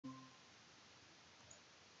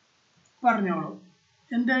പറഞ്ഞോളൂ.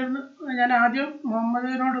 എന്തായിരുന്നു? ഞാൻ ആദ്യം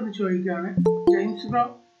മുഹമ്മദിനോടൊന്ന് ചോദിക്കുകയാണ്. ജെയിംസ് ബ്രോ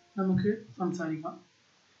നമുക്ക് സംസാരിക്കാം.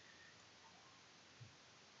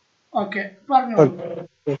 ഓക്കെ, പറഞ്ഞോളൂ.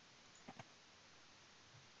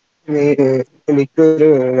 എനിക്കൊരു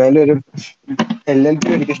ഞാനൊരു LLP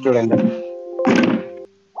എനിക്ക് സ്റ്റുഡന്റ്.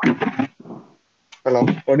 ഹലോ,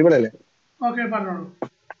 ഓഡിബിൾ അല്ലേ? ഓക്കെ, പറഞ്ഞോളൂ.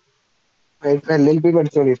 ഇപ്പൊ LLP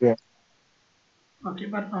പഠിച്ചുകൊണ്ടിരിക്കുക. ഓക്കെ,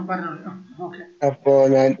 പറഞ്ഞോളൂ. ഓക്കെ. അപ്പോ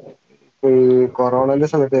ഞാൻ ഈ കൊറോണന്റെ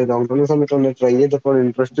സമയത്ത് ലോക്ക്ഡൌണിന്റെ സമയത്ത് ഒന്ന് ട്രൈ ചെയ്തപ്പോൾ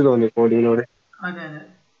ഇൻട്രസ്റ്റ് തോന്നി കോഡിങ്ങിനോട്. അതെ അതെ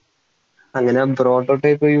അങ്ങനെ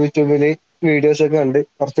പ്രോട്ടോടൈപ്പ് യൂട്യൂബില് വീഡിയോസ് ഒക്കെ കണ്ട്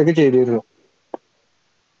കുറച്ചൊക്കെ ചെയ്തിരുന്നു.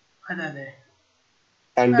 അതെ അതെ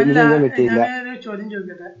കണ്ടിന്യൂ അല്ല, ചെയ്യാൻ പറ്റിയില്ല. ഞാനൊരു ചോദ്യം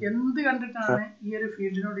ചോദിക്കട്ടെ. എന്ത് കണ്ടിട്ടാണ് ഈ ഒരു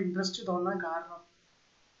ഫീൽഡിനോട് ഇൻട്രസ്റ്റ് തോന്നാൻ കാരണം?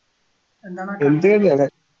 എന്താണ് എന്ത് കണ്ടന്റ്? കണ്ടിയാണ്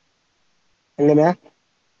എങ്ങനെയാ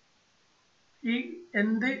ഈ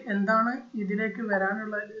എന്താണ് ഇതിലേക്ക്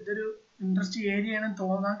വരാനുള്ള ഇതൊരു ഇൻട്രസ്റ്റ് ഏരിയയാണ്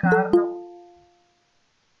തോന്നാൻ കാരണം?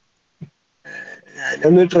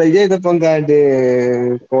 ഒന്ന് ട്രൈ ചെയ്തപ്പോ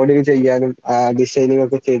കോഡിങ് ചെയ്യാനും ഡിസൈനിങ്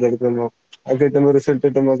ഒക്കെ ചെയ്തെടുക്കുമ്പോ അത് കിട്ടുമ്പോ റിസൾട്ട്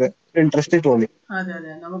കിട്ടുമ്പോ ഇൻട്രസ്റ്റ് തോന്നി. അതെ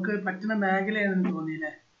അതെ, നമുക്ക് പറ്റുന്ന മേഖലയാണെന്ന്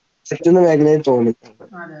തോന്നിയില്ലേ? പറ്റുന്ന മേഖലയിൽ തോന്നി.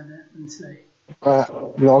 അതെ അതെ, മനസ്സിലായി.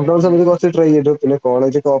 ലോക്ക്ഡൌൺ സമയത്ത് കുറച്ച് ട്രൈ ചെയ്തു. പിന്നെ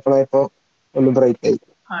കോളേജ് ഒക്കെ ഓപ്പൺ ആയപ്പോ ഒന്ന് ബ്രേക്ക് ആയി.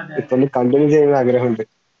 അതെ ഇപ്പൊ അതെ ഒന്ന് കണ്ടിന്യൂ ചെയ്യാൻ ആഗ്രഹമുണ്ട്.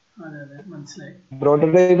 അതെ അതെ, മനസ്സിലായി.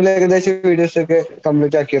 പ്രോട്ടോടൈപ്പിൽ ഏകദേശം വീഡിയോസ് ഒക്കെ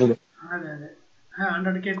കംപ്ലീറ്റ് ആക്കിയിരുന്നു. അതെ അതെ,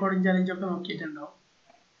 100K കോഡിംഗ് ചാലഞ്ച് ഒക്കെ നോക്കിയിട്ടുണ്ടാവും.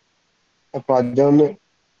 അപ്പൊ അതൊന്ന്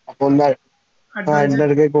അപ്പൊ ഒന്ന് അഡ്വാൻസ്.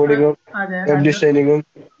 അതിനിടയ്ക്ക് കോഡിങ്ങും അതെ വെബ് ഡിസൈനിങ്ങും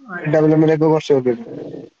അതെ ഡെവലപ്മെന്റ് ഒക്കെ കുറച്ച് നോക്കിയിരുന്നു.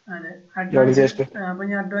 അതെ, ലോഡ് അഡ്വാൻസ്. ജസ്റ്റ് അപ്പൊ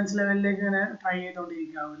ഞാൻ അഡ്വാൻസ് ലെവലിലേക്ക് ഇങ്ങനെ ട്രൈ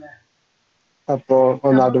ചെയ്തോണ്ടിരിക്കാവും അല്ലേ? അപ്പൊ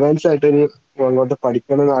ഒന്ന് അപ്പൊ അഡ്വാൻസ് ആയിട്ട് ഇനി അങ്ങോട്ട്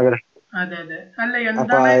പഠിക്കണം എന്ന് ആഗ്രഹം. അതെ അതെ, അല്ല അപ്പൊ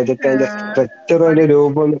എന്താണ് ഇതൊക്കെ അതിന്റെ സ്ട്രക്ചറും പഠി അതിന്റെ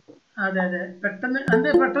രൂപം അതെ അതെ,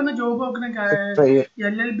 പെട്ടെന്ന് ജോബ് നോക്കുന്ന ട്രൈ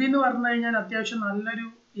LLB എന്ന് പറഞ്ഞു കഴിഞ്ഞാൽ അത്യാവശ്യം നല്ലൊരു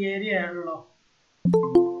ഏരിയ ആണല്ലോ.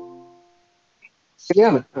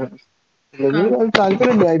 ശരിയാണ്. കാരണം അല്ലെങ്കിൽ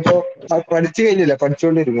താല്പര്യമില്ല. ഇപ്പൊ പഠിച്ചു കഴിഞ്ഞില്ല,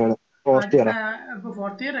 പഠിച്ചുകൊണ്ടിരിക്കുകയാണ്. ഫോർത്ത് ഇയറാ. ഇപ്പൊ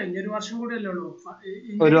 4th ഇയർ കഴിഞ്ഞ ഒരു വർഷം കൂടി അല്ലേ ഉള്ളൂ.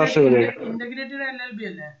 ഒരു വർഷം കൂടി. ഇന്റഗ്രേറ്റഡ് LLB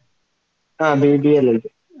അല്ലേ? BBA അല്ലേ?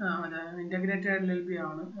 അതെ, ഇന്റഗ്രേറ്റഡ് LLB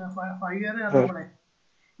ആണ്. 5 ഇയർ പറഞ്ഞപ്പോളെ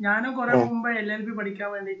ഞാനും കുറെ മുമ്പ് LLB പഠിക്കാൻ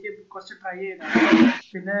വേണ്ടിയിട്ട് കുറച്ച് ട്രൈ ചെയ്താണ്.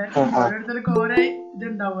 പിന്നെ ഓരോരുത്തർക്കും ഓരോ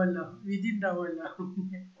ഇതുണ്ടാവുമല്ലോ, വിധി ഉണ്ടാവുമല്ലോ.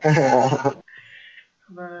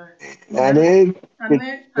 അപ്പൊ ഞാൻ ഞാന് അന്ന് അന്ന്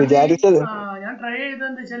ഈ വിചാരിച്ചത് ഞാൻ ട്രൈ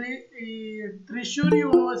ചെയ്തതെന്ന് വെച്ചാല് ഈ തൃശ്ശൂർ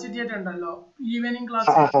യൂണിവേഴ്സിറ്റി ആയിട്ട് ഉണ്ടല്ലോ, ഈവനിങ് ആ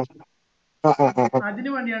ക്ലാസ്. ആ ആ ആ ആ ആ അതിനു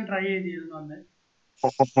വേണ്ടി ഞാൻ ട്രൈ ചെയ്തിരുന്നു അന്ന്. ആ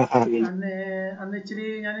അന്ന് അന്ന് ഇച്ചിരി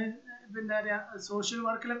ഞാൻ എന്താ പറയാ, സോഷ്യൽ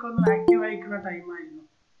വർക്കിലൊക്കെ ഒന്ന് ആക്റ്റീവ് ആയിരിക്കുന്ന ടൈമായിരുന്നു.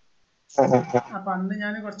 അപ്പൊ അന്ന്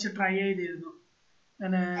ഞാൻ കുറച്ച് ട്രൈ ചെയ്തിരുന്നു.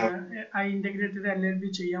 അങ്ങനെ ഇന്റഗ്രേറ്റഡ് LLB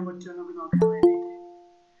ചെയ്യാൻ പറ്റുമോ എന്നൊക്കെ നോക്കാൻ വേണ്ടിയിട്ട്.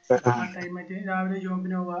 ആ ടൈമായിട്ട് രാവിലെ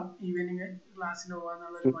ജോബിന് പോവാ, ഈവനിങ് ക്ലാസ്സിന് പോവാ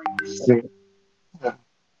എന്നുള്ളൊരു മൈൻഡിൽ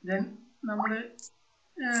ദെൻ നമ്മള്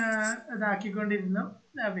ഇതാക്കിക്കൊണ്ടിരുന്നു.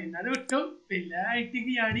 പിന്നെ അത് വിട്ടു. പിന്നെ IT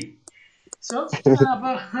ചാടി. സോ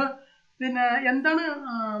അപ്പൊ പിന്നെ എന്താണ്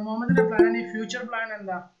മുഹമ്മദിന്റെ പ്ലാൻ, ഫ്യൂച്ചർ പ്ലാൻ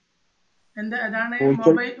എന്താ? അതാണ്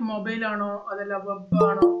മൊബൈലാണോ, അതല്ല വെബ്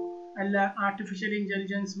ആണോ, അല്ല ആർട്ടിഫിഷ്യൽ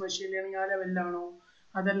ഇന്റലിജൻസ് മെഷീൻ ലേണിംഗ് ആ ലെവലിലാണോ,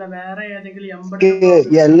 അതല്ല വേറെ ഏതെങ്കിലും എംബഡഡ് പ്രോസസ്?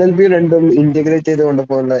 LLB രണ്ടും ഇന്റഗ്രേറ്റ് ചെയ്ത്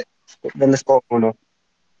കൊണ്ടുപോകുന്ന നല്ല സ്കോപ്പ് ഉണ്ടോ?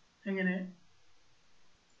 എങ്ങനെ?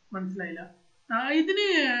 മനസ്സിലായില്ല. ഇതിന്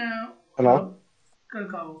ഹലോ, ഹലോ,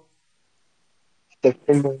 കേൾക്കാവോ?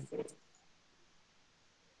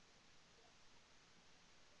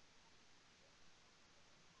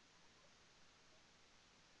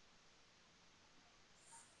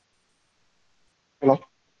 ഹലോ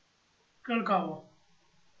കേൾക്കാവോ?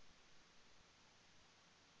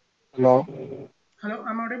 ഹലോ, ഹലോ,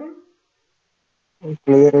 ആം ഓഡിബിൾ?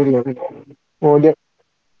 ക്ലിയർ ഇല്ല ഓഡിയോ.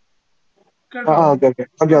 കേൾക്കാവോ? Okay okay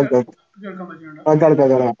okay okay, okay okay കേൾക്കാൻ പറ്റുന്നുണ്ട്. ഓക്കെ ഓക്കെ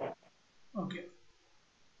കേൾക്കാം. Okay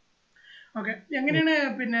okay. എങ്ങനെയാണ്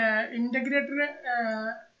പിന്നെ ഇന്റഗ്രേറ്റർ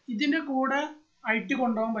ഇതിന്റെ കൂടെ IT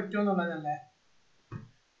കൊണ്ടുപോകാൻ പറ്റുമോ എന്നുള്ളതല്ലേ?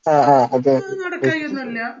 അതെ.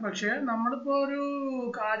 നടക്കായൊന്നുമില്ല. പക്ഷെ നമ്മളിപ്പോ ഒരു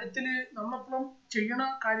കാര്യത്തില് നമ്മളെപ്പോഴും ചെയ്യണ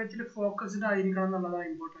കാര്യത്തിൽ ഫോക്കസ്ഡ് ആയിരിക്കണം എന്നുള്ളതാണ്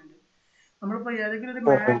ഇമ്പോർട്ടന്റ്. നമ്മളിപ്പോ ഏതെങ്കിലും ഒരു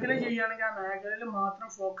മേഖല ചെയ്യുകയാണെങ്കിൽ ആ മേഖലയിൽ മാത്രം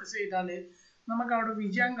ഫോക്കസ് ചെയ്താല് നമുക്ക് അവിടെ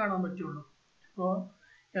വിജയം കാണാൻ പറ്റുള്ളൂ. ഇപ്പോ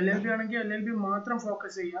LLB ആണെങ്കിൽ LLB മാത്രം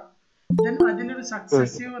ഫോക്കസ് ചെയ്യാം. ദെൻ അതിലൊരു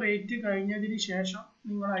സക്സസീവ് റേറ്റ് കഴിഞ്ഞതിന് ശേഷം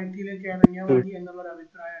നിങ്ങൾ IT ഇറങ്ങിയാൽ മതി എന്നുള്ളൊരു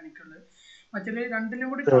അഭിപ്രായം എനിക്കുള്ളത്. മറ്റേ രണ്ടിലും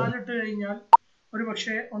കൂടി കാലിട്ട് കഴിഞ്ഞാൽ ഒരു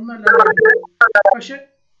പക്ഷേ ഒന്നുമല്ലാതായി പോകും. പക്ഷെ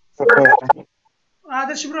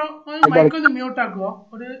ആദർശ് ബ്രോ മൈക്കൊന്ന് മ്യൂട്ട് ആക്കുവോ?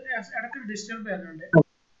 ഒരു ഇടയ്ക്ക് ഡിസ്റ്റർബ് വരുന്നുണ്ട്.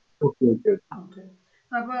 ഓക്കെ.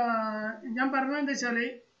 അപ്പൊ ഞാൻ പറഞ്ഞത് എന്താ വെച്ചാല്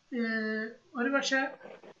ഒരു പക്ഷേ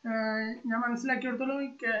ഞാൻ മനസ്സിലാക്കിയെടുത്തോളം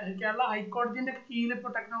കേരള ഹൈക്കോടതിന്റെ കീഴിൽ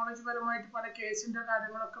ഇപ്പോൾ ടെക്നോളജി പരമായിട്ട് പല കേസിന്റെ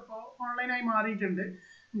കാര്യങ്ങളൊക്കെ ഇപ്പോൾ ഓൺലൈനായി മാറിയിട്ടുണ്ട്,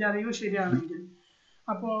 എൻ്റെ അറിവ് ശരിയാണെങ്കിൽ.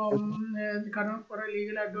 അപ്പോൾ കാരണം കുറെ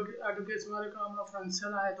ലീഗൽ അഡ്വക്കേറ്റ്സ്മാരൊക്കെ നമ്മളെ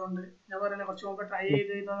ഫ്രണ്ട്സുകളായതുകൊണ്ട് ഞാൻ പറയില്ല, കുറച്ച് മുമ്പ് ട്രൈ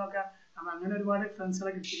ചെയ്തിരുന്നതൊക്കെ അപ്പം അങ്ങനെ ഒരുപാട്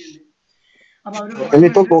ഫ്രണ്ട്സുകളെ കിട്ടിയിട്ടുണ്ട്. അപ്പൊ അവര്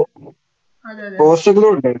പറയുന്നുണ്ട്. അതെ അതെ കോഴ്സുകളും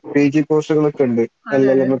ഉണ്ട്, PG കോഴ്സുകളൊക്കെ ഉണ്ട് അതെ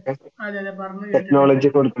അതെ LLM ഒക്കെ അതെ അതെ പറഞ്ഞു കേട്ടിട്ടുണ്ട്, ടെക്നോളജി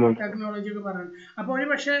കൊടുക്കുന്നുണ്ട്. ടെക്നോളജി ഒക്കെ പറഞ്ഞു. അപ്പോൾ ഒരു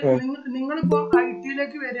പക്ഷേ നിങ്ങളിപ്പോ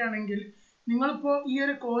IT-യിലേക്ക് വരികയാണെങ്കിൽ നിങ്ങളിപ്പോ ഈ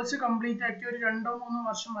ഒരു കോഴ്സ് കംപ്ലീറ്റ് ആക്കി ഒരു 2-3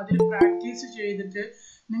 വർഷം അതിൽ പ്രാക്ടീസ് ചെയ്തിട്ട്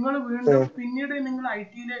നിങ്ങൾ വീണ്ടും പിന്നീട് നിങ്ങൾ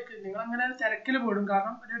IT-യിലേക്ക് നിങ്ങൾ അങ്ങനെ തിരക്കിൽ പെടും.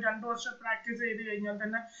 കാരണം ഒരു 2 വർഷം പ്രാക്ടീസ് ചെയ്ത് കഴിഞ്ഞാൽ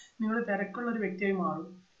തന്നെ നിങ്ങൾ തിരക്കുള്ള ഒരു വ്യക്തിയായി മാറും.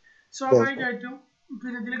 സ്വാഭാവികമായിട്ടും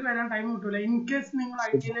പിന്നെ ഇതിലേക്ക് വരാൻ ടൈം കിട്ടൂല. ഇൻ കേസ് നിങ്ങൾ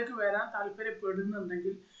IT-യിലേക്ക് വരാൻ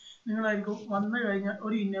താല്പര്യപ്പെടുന്നുണ്ടെങ്കിൽ നിങ്ങളായിരിക്കും വന്നു കഴിഞ്ഞാൽ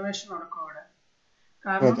ഒരു ഇന്നോവേഷൻ നടക്കും അവിടെ.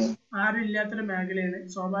 കാരണം ആരും ഇല്ലാത്തൊരു മേഖലയാണ്.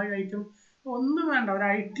 സ്വാഭാവികമായിട്ടും ഒന്നും വേണ്ട, ഒരു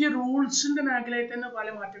IT റൂൾസിന്റെ മേഖലയിൽ തന്നെ പല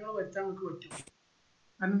മാറ്റങ്ങൾ വരുത്താൻ നിങ്ങൾക്ക് പറ്റും.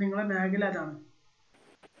 കാരണം നിങ്ങളെ മേഖല അതാണ്.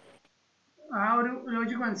 ആ ഒരു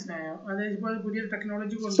ലോജിക്ക് മനസ്സിലായോ? അതായത് ഇപ്പോൾ പുതിയ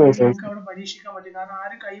ടെക്നോളജി കൊണ്ടുവന്ന് നിങ്ങൾക്ക് അവിടെ പരീക്ഷിക്കാൻ പറ്റും. കാരണം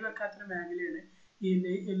ആരും കൈവെക്കാത്തൊരു മേഖലയാണ് ഈ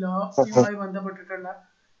ലോയുമായി ബന്ധപ്പെട്ടിട്ടുള്ള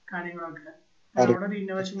കാര്യങ്ങളൊക്കെ. അവിടെ ഒരു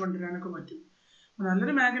ഇന്നോവേഷൻ കൊണ്ടുവരാനൊക്കെ പറ്റും.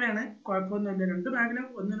 നല്ലൊരു മേഖലയാണ്, കുഴപ്പമൊന്നുമില്ല. രണ്ട് മേഖല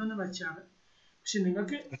ഒന്നിനൊന്ന് മെച്ചാണ്. പക്ഷെ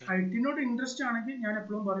നിങ്ങൾക്ക് IT-നോട് ഇൻട്രസ്റ്റ് ആണെങ്കിൽ ഞാൻ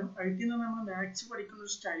എപ്പോഴും പറയും, IT എന്ന് പറഞ്ഞാൽ നമ്മൾ മാത്സ് പഠിക്കുന്ന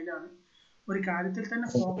ഒരു സ്റ്റൈലാണ്. ഒരു കാര്യത്തിൽ തന്നെ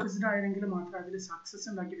ഫോക്കസ്ഡ് ആയെങ്കിൽ മാത്രമേ അതിൽ സക്സസ്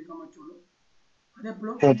ഉണ്ടാക്കിയെടുക്കാൻ പറ്റുള്ളൂ.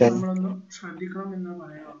 അതെപ്പോഴും നമ്മളൊന്ന് ശ്രദ്ധിക്കണം എന്ന്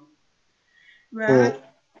പറയാനുള്ളൂ. വേറെ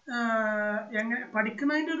എങ്ങനെ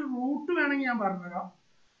പഠിക്കുന്നതിന്റെ ഒരു റൂട്ട് വേണമെങ്കിൽ ഞാൻ പറഞ്ഞുതരാം.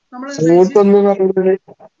 നമ്മൾ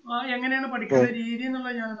എങ്ങനെയാണ് പഠിക്കേണ്ട രീതി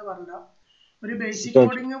എന്നുള്ളത് ഞാനൊന്ന് പറഞ്ഞുതരാം. ഒരു ബേസിക്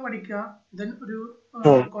കോഡിങ് പഠിക്കുക, ദെൻ ഒരു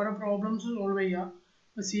കുറെ പ്രോബ്ലംസ് സോൾവ് ചെയ്യുക,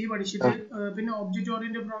 C പഠിച്ചിട്ട് പിന്നെ ഒബ്ജക്റ്റ്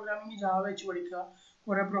ഓറിയന്റഡ് പ്രോഗ്രാമിംഗ് ജാവ വെച്ച് പഠിക്കുക,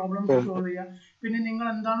 കുറെ പ്രോബ്ലംസ് സോൾവ് ചെയ്യുക. പിന്നെ നിങ്ങൾ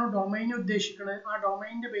എന്താണോ ഡൊമൈൻ ഉദ്ദേശിക്കുന്നത് ആ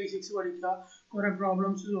ഡൊമൈനിന്റെ ബേസിക്സ് പഠിക്കുക, കുറെ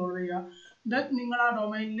പ്രോബ്ലംസ് സോൾവ് ചെയ്യുക. ദെൻ നിങ്ങൾ ആ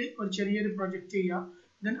ഡൊമൈനിൽ ഒരു ചെറിയൊരു പ്രൊജക്റ്റ് ചെയ്യുക.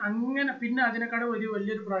 ദെൻ അങ്ങനെ പിന്നെ അതിനെക്കാളും ഒരു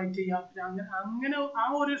വലിയൊരു പ്രൊജക്റ്റ് ചെയ്യുക. അങ്ങനെ ആ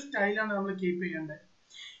ഒരു സ്റ്റൈലാണ് നമ്മൾ കീപ്പ് ചെയ്യേണ്ടത്.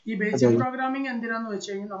 ഈ ബേസിക് പ്രോഗ്രാമിംഗ് എന്തിനാന്ന് വെച്ച്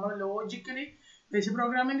കഴിഞ്ഞാൽ നമ്മൾ ലോജിക്കലി ബേസിക്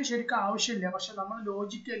പ്രോഗ്രാമിംഗ് ശരിക്കും ആവശ്യമില്ല. പക്ഷെ നമ്മൾ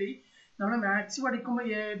ലോജിക്കലി നമ്മൾ മാത്സ് പഠിക്കുമ്പോൾ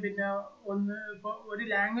പിന്നെ ഇപ്പോൾ ഒരു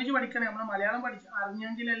ലാംഗ്വേജ് പഠിക്കണേ നമ്മൾ മലയാളം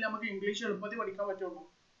അറിഞ്ഞെങ്കിലല്ലേ നമുക്ക് ഇംഗ്ലീഷ് എളുപ്പത്തിൽ പഠിക്കാൻ പറ്റുള്ളൂ.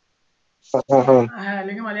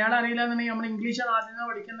 അല്ലെങ്കിൽ മലയാളം അറിയില്ല എന്നുണ്ടെങ്കിൽ നമ്മൾ ഇംഗ്ലീഷാണ് ആദ്യം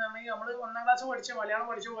പഠിക്കുന്നതാണെങ്കിൽ നമ്മൾ 1ാം ക്ലാസ് പഠിച്ച മലയാളം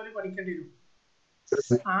പഠിച്ച പോലെ പഠിക്കേണ്ടി വരും.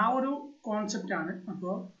 ആ ഒരു കോൺസെപ്റ്റ് ആണ്.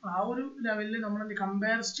 അപ്പോൾ ആ ഒരു ലെവലിൽ നമ്മൾ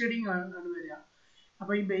കമ്പയർ സ്റ്റഡിങ് ആണ് വരിക.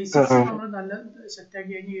 അപ്പൊ ഈ ബേസിക്സ് നമ്മൾ നല്ല സെറ്റ്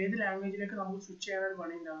ആക്കി കഴിഞ്ഞാൽ ഏത് ലാംഗ്വേജിലേക്ക് നമുക്ക് സ്വിച്ച് ചെയ്യാൻ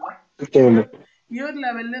പണി ഉണ്ടാവുക. ഈ ഒരു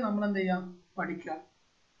ലെവലിൽ നമ്മൾ എന്ത് ചെയ്യാം, പഠിക്കുക.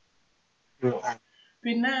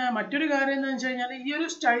 പിന്നെ മറ്റൊരു കാര്യം എന്ന് വെച്ച് കഴിഞ്ഞാൽ ഈ ഒരു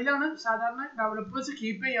സ്റ്റൈലാണ് സാധാരണ ഡെവലപ്പേഴ്സ്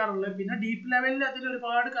കീപ്പ് ചെയ്യാറുള്ളത്. പിന്നെ ഡീപ്പ് ലെവലിൽ അതിൽ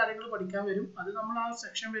ഒരുപാട് കാര്യങ്ങൾ പഠിക്കാൻ വരും. അത് നമ്മൾ ആ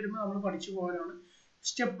സെക്ഷൻ വരുമ്പോൾ നമ്മൾ പഠിച്ചു പോകാനാണ്.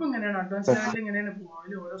 സ്റ്റെപ്പ് ഇങ്ങനെയാണ്, അഡ്വാൻസ് ലെവലിൽ ഇങ്ങനെയാണ്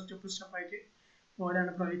പോകാൻ. ഓരോ സ്റ്റെപ്പായിട്ട്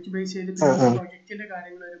പോരാണ്. പ്രൊജക്ട് ബേസ് ചെയ്ത് പിന്നെ പ്രൊജക്റ്റിന്റെ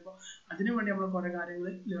കാര്യങ്ങൾ വരുമ്പോൾ അതിനു വേണ്ടി നമ്മൾ കുറെ കാര്യങ്ങൾ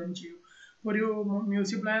ലേൺ ചെയ്യും. ഒരു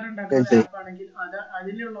മ്യൂസിക് പ്ലെയർ ഉണ്ടാക്കുന്ന ആപ്പ് ആണെങ്കിൽ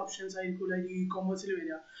അതിലുള്ള ഓപ്ഷൻസ് ആയിരിക്കില്ല ഇ-കൊമേഴ്സിൽ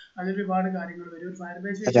വരിക. അതിൽ ഒരുപാട് കാര്യങ്ങൾ വരും. ഒരു ഫയർ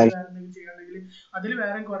ബേസ് വെച്ച് വേറെ എന്തെങ്കിലും ചെയ്യണമെങ്കിൽ അതിൽ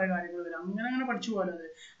വേറെ കുറെ കാര്യങ്ങൾ വരും. അങ്ങനെ പഠിച്ചു പോകാൻ. അത്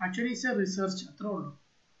ആക്ച്വലി ഇറ്റ്സ് എ റിസർച്ച്, അത്രേ ഉള്ളൂ.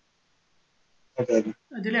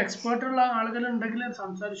 ഇതിൽ എക്സ്പേർട്ട് ഉള്ള ആളുകൾ ഉണ്ടെങ്കിൽ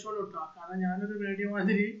സംസാരിച്ചോളൂ കേട്ടോ. കാരണം ഞാനൊരു റേഡിയോ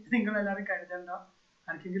മാതിരി നിങ്ങൾ എല്ലാവരും കരുതണ്ട.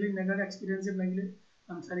 ആർക്കെങ്കിലും ഇന്നൊക്കെ എക്സ്പീരിയൻസ് ഉണ്ടെങ്കിൽ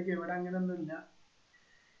സംസാരിക്കുക. ഇവിടെ അങ്ങനെയൊന്നും ഇല്ല.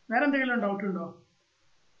 വേറെ എന്തെങ്കിലും ഡൗട്ട് ഉണ്ടോ?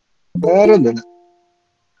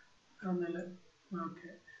 ഒന്നല്ല. ഓക്കെ,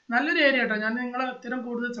 നല്ലൊരു ഏരിയ കേട്ടോ. ഞാൻ നിങ്ങളെ അത്തരം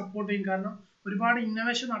കൂടുതൽ സപ്പോർട്ട് ചെയ്യും. കാരണം ഒരുപാട്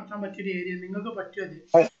ഇന്നോവേഷൻ നടത്താൻ പറ്റിയൊരു ഏരിയ. നിങ്ങൾക്ക് പറ്റുമത്.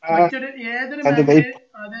 മറ്റൊരു ഏതൊരു മേഖലയിൽ,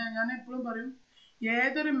 അതെ ഞാൻ എപ്പോഴും പറയും,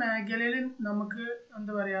 ഏതൊരു മേഖലയിലും നമുക്ക്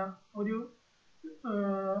എന്താ പറയാ, ഒരു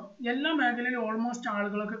എല്ലാ മേഖലയിലും ഓൾമോസ്റ്റ്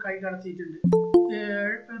ആളുകളൊക്കെ കൈ കടത്തിയിട്ടുണ്ട്.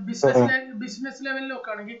 ബിസിനസ്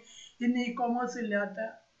ലെവലിലൊക്കെ ആണെങ്കിൽ ഇന്ന് ഇ-കൊമേഴ്സ്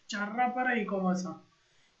ഇല്ലാത്ത ചറപ്പറ ഇ-കൊമേഴ്സാണ്.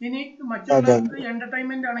 ഇനി മറ്റുള്ള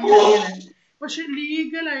എന്റർടൈൻമെന്റ് ആണെങ്കിൽ അങ്ങനെ. പക്ഷെ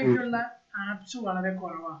ലീഗൽ ആയിട്ടുള്ള ആപ്സ് വളരെ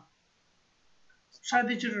കുറവാണ്.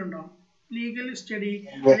 ശ്രദ്ധിച്ചിട്ടുണ്ടോ? ലീഗൽ സ്റ്റഡി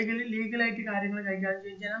അല്ലെങ്കിൽ ലീഗലായിട്ട് കാര്യങ്ങൾ കൈകാര്യം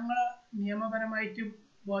ചെയ്യും, ജനങ്ങളെ നിയമപരമായിട്ട്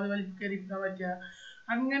ബോധവൽക്കരിക്കാൻ പറ്റുക.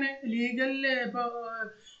 അങ്ങനെ ലീഗലില് ഇപ്പൊ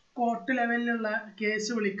കോർട്ട് ലെവലിലുള്ള കേസ്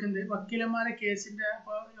വിളിക്കുന്നത്, വക്കീലന്മാരെ കേസിന്റെ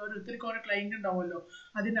ഓരോരുത്തർക്ക് ഓരോ ക്ലൈന്റ് ഉണ്ടാവുമല്ലോ,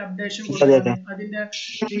 അതിന്റെ അപ്ഡേഷൻ കൊടുക്കാൻ, അതിന്റെ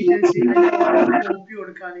ഡീറ്റെയിൽസ്, അതിന്റെ ഓരോരോ കോപ്പി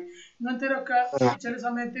കൊടുക്കാൻ, ഇങ്ങനത്തെ ചില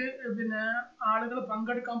സമയത്ത് പിന്നെ ആളുകൾ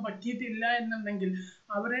പങ്കെടുക്കാൻ പറ്റിയിട്ടില്ല എന്നുണ്ടെങ്കിൽ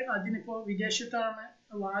അവര് അതിനിപ്പോ വിദേശത്താണ്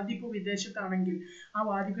വാദി, ഇപ്പോൾ വിദേശത്താണെങ്കിൽ ആ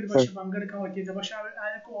വാദിക്ക് ഒരു പക്ഷെ പങ്കെടുക്കാൻ പറ്റിയില്ല. പക്ഷെ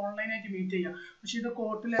അതൊക്കെ ഓൺലൈനായിട്ട് മീറ്റ് ചെയ്യാം. പക്ഷെ ഇത്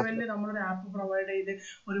കോർട്ട് ലെവലിൽ നമ്മളൊരു ആപ്പ് പ്രൊവൈഡ് ചെയ്ത്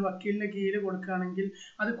ഒരു വക്കീലിന്റെ കീഴിൽ കൊടുക്കുകയാണെങ്കിൽ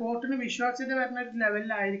അത് കോർട്ടിന് വിശ്വാസ്യത വരുന്ന ഒരു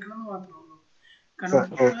ലെവലിലായിരിക്കണം എന്ന് മാത്രമേ ഉള്ളൂ.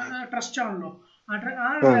 കാരണം ട്രസ്റ്റ് ആണല്ലോ. ആ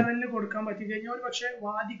ലെവലിൽ കൊടുക്കാൻ പറ്റി കഴിഞ്ഞാൽ ഒരു പക്ഷേ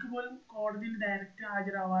വാദിക്ക് പോലും കോടതിയിൽ ഡയറക്റ്റ്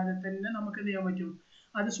ഹാജരാവാതെ തന്നെ നമുക്ക് എന്ത് ചെയ്യാൻ പറ്റും,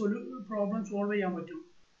 അത് പ്രോബ്ലം സോൾവ് ചെയ്യാൻ പറ്റും.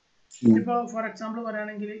 ഇപ്പോൾ ഫോർ എക്സാമ്പിൾ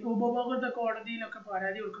പറയുകയാണെങ്കിൽ ഉപഭോക്തൃ കോടതിയിലൊക്കെ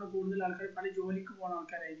പരാതി കൊടുക്കുന്ന കൂടുതൽ ആൾക്കാർ പല ജോലിക്ക് പോകുന്ന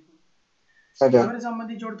ആൾക്കാരായിരിക്കും. അവരെ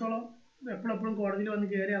സംബന്ധിച്ചിടത്തോളം എപ്പോഴെപ്പോഴും കോടതിയിൽ വന്ന്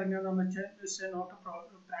കയറി ഇറങ്ങാന്ന് വെച്ചാൽ നോട്ട്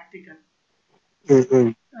പ്രാക്ടിക്കൽ.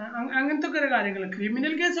 അങ്ങനത്തെ ഒക്കെ കാര്യങ്ങൾ.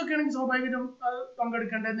 ക്രിമിനൽ കേസ് ഒക്കെ ആണെങ്കിൽ സ്വാഭാവികമായിട്ടും അത്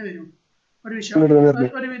പങ്കെടുക്കേണ്ടതെന്ന് വരും.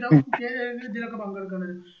 ഒരുവിധം ഇതിലൊക്കെ പങ്കെടുക്കേണ്ടി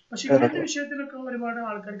വരും. പക്ഷെ ഇങ്ങനത്തെ വിഷയത്തിലൊക്കെ ഒരുപാട്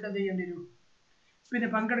ആൾക്കാർക്ക് എന്ത് ചെയ്യേണ്ടി വരും, പിന്നെ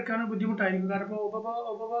പങ്കെടുക്കാൻ ബുദ്ധിമുട്ടായിരിക്കും. കാരണം ഇപ്പോൾ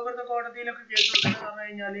ഉപഭോക്തൃ കോടതിയിലൊക്കെ കേസ് കൊടുക്കുന്നത് പറഞ്ഞു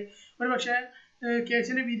കഴിഞ്ഞാൽ ഒരു പക്ഷേ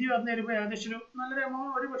കേസിന്റെ വിധി വന്നു വരുമ്പോൾ ഏകദേശം നല്ലൊരു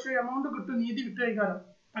ഒരു പക്ഷേ എമൗണ്ട് കിട്ടും, നീതി കിട്ടുമായിരിക്കും.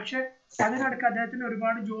 പക്ഷെ അതിനിടയ്ക്ക് അദ്ദേഹത്തിന്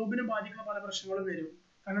ഒരുപാട് ജോബിനെ ബാധിക്കുന്ന പല പ്രശ്നങ്ങളും വരും.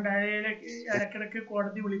 കാരണം ഇടയ്ക്കിടയ്ക്ക്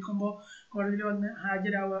കോടതി വിളിക്കുമ്പോൾ കോടതിയിൽ വന്ന്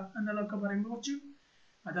ഹാജരാവുക എന്നുള്ളതൊക്കെ പറയുമ്പോൾ കുറച്ച്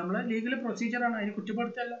അത് നമ്മളെ ലീഗൽ പ്രൊസീജിയറാണ്, അതിന്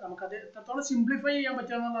കുറ്റപ്പെടുത്തല്ല. നമുക്കത് എത്രത്തോളം സിംപ്ലിഫൈ ചെയ്യാൻ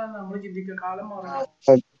പറ്റുക എന്നുള്ളതാണ് നമ്മൾ ചിന്തിക്കുക. കാലം മാറണം.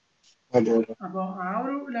 അപ്പോൾ ആ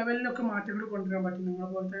ഒരു ലെവലിലൊക്കെ മാറ്റങ്ങൾ കൊണ്ടുവരാൻ പറ്റും നിങ്ങളെ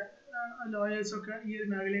പോലത്തെ ലോയേഴ്സൊക്കെ ഈ ഒരു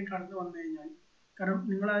മേഖലയിൽ കടന്നു വന്നു കഴിഞ്ഞാൽ. കാരണം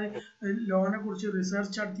നിങ്ങൾ ആ ലോനെ കുറിച്ച്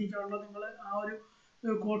റിസർച്ച് നടത്തിയിട്ടാണല്ലോ നിങ്ങൾ ആ ഒരു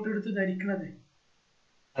കോട്ട് എടുത്ത് ധരിക്കണത്.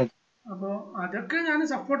 അപ്പോൾ അതൊക്കെ ഞാൻ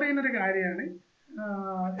സപ്പോർട്ട് ചെയ്യുന്ന ഒരു കാര്യമാണ്.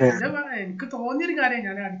 എനിക്ക് തോന്നിയൊരു കാര്യം,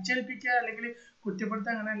 ഞാൻ അടിച്ചേൽപ്പിക്കുക അല്ലെങ്കിൽ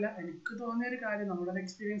കുറ്റപ്പെടുത്താൻ അങ്ങനെയല്ല, എനിക്ക് തോന്നിയൊരു കാര്യം നമ്മുടെ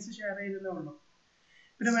എക്സ്പീരിയൻസ് ഷെയർ ചെയ്തതേ ഉള്ളൂ.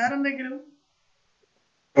 പിന്നെ വേറെ എന്തെങ്കിലും?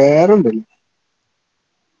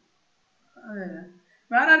 അതെ,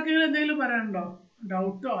 വേറെ ആർക്കെങ്കിലും എന്തെങ്കിലും പറയാനുണ്ടോ,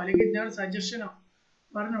 ഡൗട്ടോ അല്ലെങ്കിൽ എന്താണ് സജഷനോ?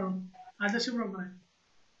 പറഞ്ഞോളൂ. ആദർശ് ബ്രോ പറയാം.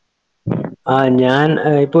 ഞാൻ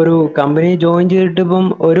ഇപ്പൊ ഒരു കമ്പനി ജോയിൻ ചെയ്തിട്ട് ഇപ്പം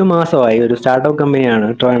 1 മാസമായി. ഒരു സ്റ്റാർട്ടപ്പ് കമ്പനിയാണ്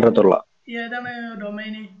ട്രിവാൻഡ്രത്തുള്ള. ഏതാണ്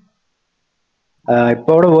ഡൊമൈന്?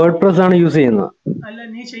 ഇപ്പൊ അവിടെ വേർഡ് പ്രസ് ആണ് യൂസ് ചെയ്യുന്നത്. അല്ല,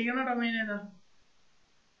 നീ ചെയ്യണ ഡൊമൈൻ ഏതാ?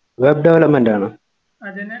 വെബ് ഡെവലപ്മെന്റ് ആണ്.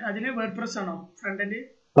 അതില് വേർഡ് പ്രസ് ആണോ ഫ്രണ്ട് എൻഡ്?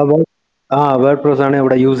 വേർഡ് പ്രസ് ആണ്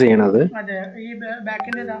ഇവിടെ യൂസ് ചെയ്യണത്. അതെ. ഈ ബാക്ക്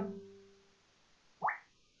എൻഡ് ഏതാ?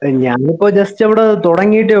 ഞാനിപ്പോ ജസ്റ്റ് അവിടെ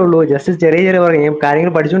തുടങ്ങിയിട്ടേ ഉള്ളൂ. ജസ്റ്റ് ചെറിയ ചെറിയ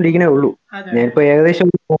കാര്യങ്ങൾ പഠിച്ചുകൊണ്ടിരിക്കണേ ഉള്ളൂ. ഞാനിപ്പോ ഏകദേശം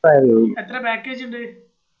എത്ര പാക്കേജ് ഉണ്ട്?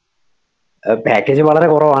 പാക്കേജ് വളരെ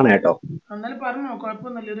കുറവാണ് കേട്ടോ. എന്നാലും പറഞ്ഞോ,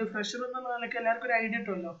 കുഴപ്പമൊന്നുമില്ല. ഒരു ഫ്രഷർ എന്നുള്ള നിലയ്ക്ക് എല്ലാവർക്കും ഒരു ഐഡിയ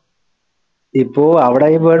കിട്ടുമല്ലോ. ഇപ്പോ അവിടെ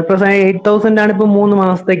ഈ വേർഡ് പ്രസ് 8,000 ആണ് ഇപ്പൊ 3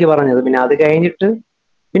 മാസത്തേക്ക് പറഞ്ഞത്. പിന്നെ അത് കഴിഞ്ഞിട്ട്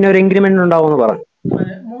പിന്നെ ഒരു ഇൻക്രിമെന്റ് ഉണ്ടാവും പറഞ്ഞു.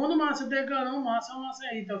 അതെ, 3 മാസത്തേക്കാണോ മാസം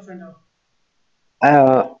 8,000?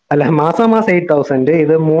 അല്ല, മാസം 8,000.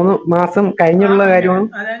 ഇത് 3 മാസം കഴിഞ്ഞുള്ള കാര്യമാണ്.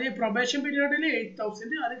 അതായത് പ്രൊബേഷൻ പീരിയഡിൽ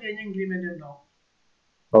 8,000, അത് കഴിഞ്ഞ ഇൻക്രിമെന്റ് ഉണ്ടാവും.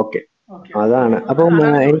 ഓക്കെ, അതാണ്. അപ്പൊ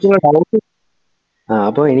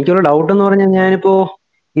എനിക്കൊരു ഡൗട്ട് എന്ന് പറഞ്ഞാൽ ഞാനിപ്പോ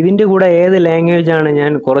ഇതിന്റെ കൂടെ ഏത് ലാംഗ്വേജ് ആണ്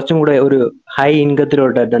ഞാൻ കുറച്ചും കൂടെ ഒരു ഹൈ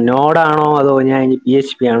ഇൻകത്തിലോട്ട്, നോഡാണോ അതോ ഞാൻ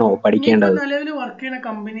PHP ആണോ പഠിക്കേണ്ടത്? നിലവിൽ വർക്ക് ചെയ്യുന്ന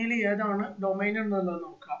കമ്പനിയിൽ ഏതാണ് ഡൊമൈൻ എന്നുള്ളത്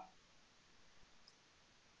നോക്കാം.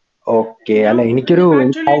 ഓക്കെ. അല്ല, എനിക്കൊരു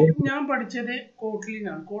ഞാൻ പഠിച്ചത്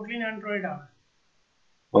കോട്ട്ലിൻ ആൻഡ്രോയിഡ് ആണ്.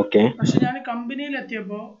 ഓക്കെ. പക്ഷെ ഞാൻ കമ്പനിയിൽ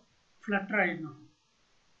എത്തിയപ്പോ ഫ്ലട്ടർ ആയിരുന്നു.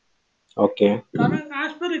 ഓക്കെ. കാരണം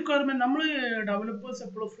ആസ് പെർ റിക്വയർമെന്റ് നമ്മൾ ഡെവലപ്പേഴ്സ്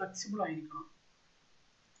എപ്പോഴും ഫ്ലെക്സിബിൾ ആയിരിക്കണം.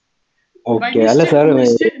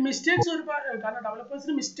 മിസ്റ്റേക്സ് ഒരുപാട്, കാരണം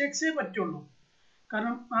ഡെവലപ്പേഴ്സിന് മിസ്റ്റേക്സേ പറ്റുള്ളൂ.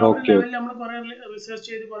 കാരണം ആ ഒരു ലെവലിൽ നമ്മൾ കുറെ റിസർച്ച്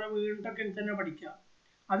ചെയ്ത് കുറെ വീണിട്ടൊക്കെ തന്നെ പഠിക്കുക,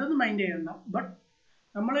 അതൊന്നും മൈൻഡ് ചെയ്യണ്ട. ബട്ട്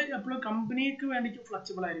നമ്മൾ എപ്പോഴും കമ്പനിക്ക് വേണ്ടിയിട്ട്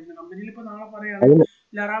ഫ്ലെക്സിബിൾ ആയിരിക്കണം. കമ്പനിയിൽ ഇപ്പോൾ നാളെ പറയുകയാണെങ്കിൽ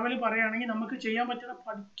ലറാവൽ പറയുകയാണെങ്കിൽ നമുക്ക് ചെയ്യാൻ പറ്റുന്ന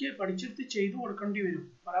പഠിച്ചെടുത്ത് ചെയ്തു കൊടുക്കേണ്ടി വരും.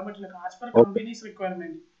 പറയാൻ പറ്റില്ല, ആസ് പെർ കമ്പനീസ്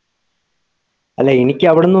റിക്വയർമെന്റ്. അല്ല, എനിക്ക്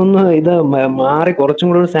അവിടെ നിന്ന് ഇത് മാറി കുറച്ചും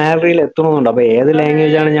കൂടെ ഒരു സാലറിയിൽ എത്തണമെന്നുണ്ട്. അപ്പൊ ഏത്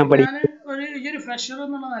ലാംഗ്വേജ് ആണ് ഞാൻ ഒരു ഈ ഒരു ഫ്രഷർ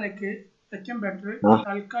എന്നുള്ള നിലയ്ക്ക് ഏറ്റവും ബെറ്റർ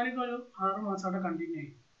താൽക്കാലിക ഒരു 6 മാസം അവിടെ കണ്ടിന്യൂ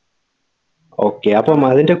ചെയ്യും. ഓക്കെ. അപ്പം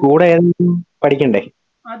അതിന്റെ കൂടെ പഠിക്കണ്ടേ?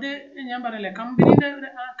 അത് ഞാൻ പറയല്ലേ,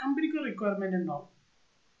 കമ്പനിക്ക് റിക്വയർമെന്റ് ഉണ്ടാവും.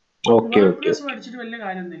 വേർഡ് പ്രസ് പഠിച്ചിട്ട് വലിയ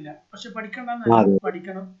കാര്യമൊന്നുമില്ല, പക്ഷെ പഠിക്കണം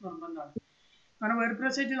നിർബന്ധമാണ്. കാരണം വേർഡ്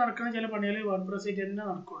പ്രസ് ആയിട്ട് നടക്കുന്ന ചില പണികൾ വേർഡ് പ്രസ് ആയിട്ട് തന്നെ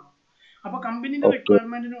നടക്കുള്ളൂ. അപ്പൊ കമ്പനിന്റെ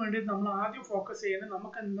റിക്വയർമെന്റിന് വേണ്ടി നമ്മൾ ആദ്യം ഫോക്കസ് ചെയ്യുന്നത്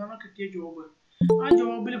നമുക്ക് എന്താണോ കിട്ടിയ ജോബ്, ആ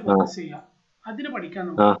ജോബിൽ ഫോക്കസ് ചെയ്യുക, അതിന് പഠിക്കാൻ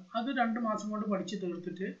നോക്കുക. അത് 2 മാസം കൊണ്ട് പഠിച്ചു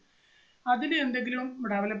തീർത്തിട്ട് അതിൽ എന്തെങ്കിലും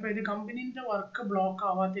ഡെവലപ്പ് ചെയ്ത് കമ്പനീന്റെ വർക്ക് ബ്ലോക്ക്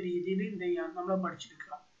ആവാത്ത രീതിയിൽ എന്ത് ചെയ്യാം, നമ്മൾ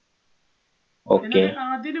പഠിച്ചെടുക്കുക. എന്നിട്ട്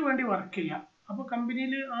അതിന് വേണ്ടി വർക്ക് ചെയ്യാം. അപ്പോൾ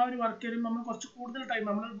കമ്പനിയിൽ ആ ഒരു വർക്ക് ചെയ്യുമ്പോൾ നമ്മൾ കുറച്ച് കൂടുതൽ ടൈം,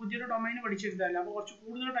 നമ്മൾ പുതിയൊരു ഡൊമൈൻ പഠിച്ചെടുത്തതല്ല, അപ്പോൾ കുറച്ച്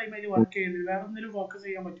കൂടുതൽ ടൈം അതിൽ വർക്ക് ചെയ്യുന്നത്, വേറെ ഒന്നിലും ഫോക്കസ്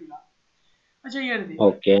ചെയ്യാൻ പറ്റില്ല. അത് ചെയ്യരുത്.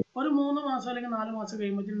 ഒരു 3 മാസം അല്ലെങ്കിൽ 4 മാസം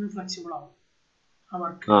കഴിയുമ്പോഴത്തേനും ഫ്ലെക്സിബിൾ ആവും ആ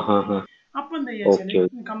വർക്ക്. അപ്പൊ എന്താ ചെയ്യാ,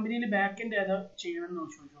 കമ്പനിയിൽ ബാക്ക് എൻഡ് ഏതാ ചെയ്യണം എന്ന്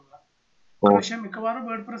ചോദിച്ചു നോക്കുക. പക്ഷെ മിക്കവാറും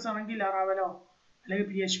വേർഡ് പ്രസ് ആണെങ്കിൽ ലറാവലോ അല്ലെങ്കിൽ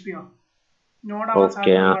PHP നോഡാവാൻ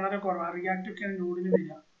സാധ്യത വളരെ കുറവാണ്. റിയാക്ട് ഒക്കെയാണ് നോഡിന്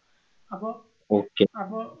വരിക. അപ്പോൾ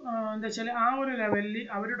എന്താ വെച്ചാൽ ആ ഒരു ലെവലിൽ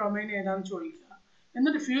അവർ ഡൊമൈൻ ഏതാണെന്ന് ചോദിക്കുക.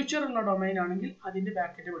 എന്നിട്ട് ഫ്യൂച്ചർ ഉള്ള ഡൊമൈൻ ആണെങ്കിൽ അതിന്റെ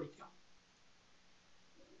ബാക്ക് എൻഡ് പഠിക്കുക.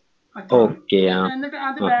 എന്നിട്ട്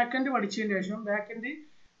അത് ബാക്ക് എൻഡ് പഠിച്ചതിന് ശേഷം ബാക്ക് എൻഡ്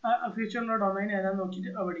ആ ഫീച്ചറിലുള്ള ഡൊമൈൻ ഏതാന്ന്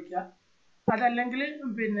നോക്കിയിട്ട് പഠിക്കുക. അതല്ലെങ്കിൽ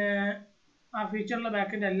പിന്നെ ആ ഫീച്ചറിലുള്ള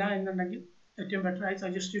ബാക്കെൻഡ് അല്ല എന്നുണ്ടെങ്കിൽ ഏറ്റവും ബെറ്റർ ആയി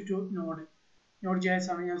സജസ്റ്റ് ടു നോഡ് ജെഎസ്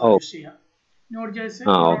ആണ് ഞാൻ സജസ്റ്റ് ചെയ്യുക. നോഡ് ജെഎസ്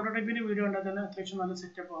പ്രോട്ടോടൈപ്പിന്റെ വീഡിയോ കണ്ടാൽ തന്നെ അത്യാവശ്യം നല്ല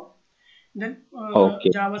സെറ്റപ്പ് ആവും. ദെൻ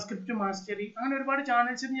ജാവാസ്ക്രിപ്റ്റ് മാസ്റ്ററി, അങ്ങനെ ഒരുപാട്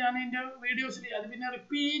ചാനൽസിൽ ഞാൻ എൻ്റെ വീഡിയോസിൽ അത് പിന്നെ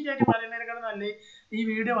റിപ്പീറ്റ് ആയിട്ട് പറയുന്നതിനേക്കാളും നല്ല ഈ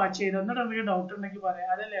വീഡിയോ വാച്ച് ചെയ്ത് എന്നിട്ട് എന്തെങ്കിലും ഡൗട്ട് ഉണ്ടെങ്കിൽ പറയാം,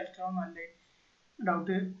 അതല്ലേ ഏറ്റവും നല്ല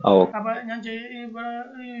ഡൗട്ട്. അപ്പൊ ഞാൻ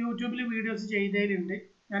യൂട്യൂബിൽ വീഡിയോസ് ചെയ്തതിലുണ്ട്,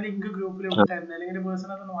 ഞാൻ ലിങ്ക് ഗ്രൂപ്പിൽ വിട്ടായിരുന്നു, അല്ലെങ്കിൽ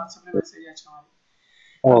പേഴ്സണൽ ഒന്ന് വാട്സാപ്പിൽ മെസ്സേജ് അയച്ചാൽ മതി.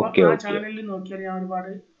 അപ്പൊ ആ ചാനലിൽ നോക്കിയാൽ ഞാൻ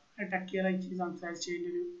ഒരുപാട് ടെക്കിയറായിട്ട് സംസാരിച്ചതിൻ്റെ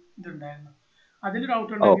ഒരു ഇതുണ്ടായിരുന്നു. അതിൽ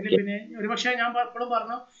ഡൗട്ട് ഉണ്ടെങ്കിൽ പിന്നെ ഒരുപക്ഷെ ഞാൻ എപ്പോഴും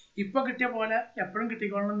പറഞ്ഞു ഇപ്പൊ കിട്ടിയ പോലെ എപ്പോഴും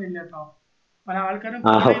കിട്ടിക്കൊള്ളണം എന്നില്ല കേട്ടോ. പല ആൾക്കാരും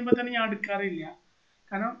കോൾ ചെയ്യുമ്പോൾ തന്നെ ഞാൻ എടുക്കാറില്ല.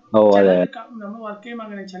 കാരണം നമ്മൾ വർക്ക് ചെയ്യുമ്പോൾ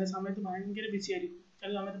അങ്ങനെ ചില സമയത്ത് ഭയങ്കര ബിസി ആയിരിക്കും, ചില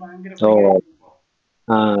സമയത്ത് ഭയങ്കര ഫ്രീ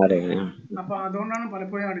ആയിരിക്കും. അപ്പൊ അതുകൊണ്ടാണ്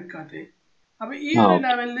പലപ്പോഴും എടുക്കാത്തത്. അപ്പൊ ഈ ഒരു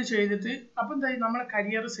ലെവലിൽ ചെയ്തിട്ട് അപ്പൊ എന്താ നമ്മളെ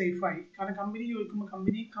കരിയർ സേഫ് ആയി. കാരണം കമ്പനി ചോദിക്കുമ്പോൾ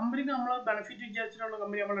കമ്പനിക്ക് നമ്മളെ ബെനിഫിറ്റ് വിചാരിച്ചിട്ടുള്ള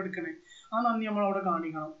കമ്പനി നമ്മൾ എടുക്കണേ, ആ നന്ദി നമ്മൾ അവിടെ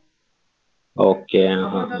കാണിക്കണം.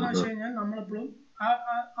 അപ്പൊ എന്താന്ന് വെച്ച് കഴിഞ്ഞാൽ നമ്മളെപ്പോഴും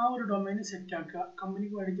ആ ഒരു ഡൊമൈന് സെറ്റ് ആക്കുക,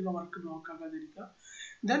 കമ്പനിക്ക് വേണ്ടിയിട്ടുള്ള വർക്ക് നോക്കാതിരിക്കുക.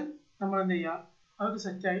 ദെൻ നമ്മൾ എന്ത് ചെയ്യുക, അതൊക്കെ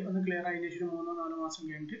സെറ്റായി ഒന്ന് ക്ലിയർ ആയതിനു ശേഷം 3-4 മാസം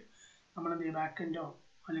കഴിഞ്ഞിട്ട് നമ്മൾ എന്ത് ചെയ്യുക, ബാക്ക് എൻഡോ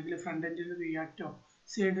അല്ലെങ്കിൽ ഫ്രണ്ട് എൻഡിൽ റിയാക്റ്റോ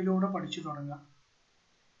സൈഡിലൂടെ പഠിച്ചു തുടങ്ങുക.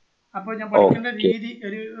 അപ്പോൾ ഞാൻ പഠിക്കേണ്ട രീതി,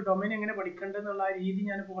 ഒരു ഡൊമൈൻ എങ്ങനെ പഠിക്കേണ്ടതെന്നുള്ള ആ രീതി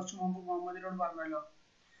ഞാൻ കുറച്ച് മുമ്പ് മുഹമ്മദിനോട് പറഞ്ഞല്ലോ.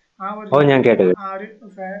 ആ ഒരു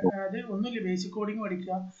അത് ഒന്നുമില്ല, ബേസിക് കോഡിങ്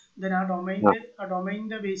പഠിക്കുക. ദെൻ ആ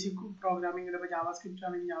ഡൊമൈനിന്റെ ബേസിക് പ്രോഗ്രാമിംഗ്, ഇപ്പോൾ ജാവാസ്ക്രിപ്റ്റ്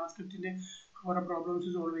ആണെങ്കിൽ ജാവാസ്ക്രിപ്റ്റിന്റെ കുറെ പ്രോബ്ലംസ്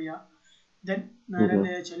സോൾവ് ചെയ്യുക. ദെൻ നേരെ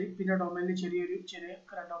എന്താ വെച്ചാൽ പിന്നെ ഡൊമൈനിൽ ചെറിയ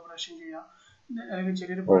ക്രെഡ് ഓപ്പറേഷൻ ചെയ്യുക, അല്ലെങ്കിൽ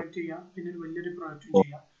ചെറിയൊരു പ്രോജക്റ്റ് ചെയ്യുക, പിന്നെ ഒരു വലിയൊരു പ്രോജക്റ്റും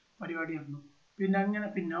ചെയ്യുക, പരിപാടി ആയിരുന്നു. പിന്നെ അങ്ങനെ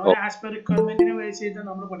പിന്നെ ഒരു ആസ് പെർ റിക്വയർമെന്റിനെ ബേസ് ചെയ്ത്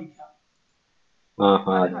നമ്മൾ പഠിക്കുക,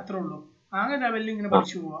 അത്രേ ഉള്ളൂ. ആ ലെവലിൽ ഇങ്ങനെ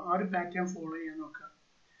പഠിച്ചു പോവുക, ആ ഒരു പാറ്റേൺ ഫോളോ ചെയ്യാൻ നോക്കുക.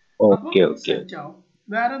 അപ്പോൾ സെറ്റ് ആവും.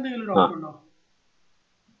 വേറെ എന്തെങ്കിലും ഡൗട്ട് ഉണ്ടോ?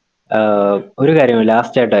 ഒരു കാര്യം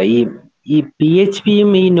ലാസ്റ്റ് ആയിട്ടാ, ഈ PHP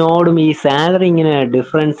യും ഈ നോഡും ഈ സാലറി ഇങ്ങനെ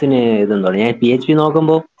ഡിഫറൻസിന് ഇതുണ്ടോ? ഞാൻ PHP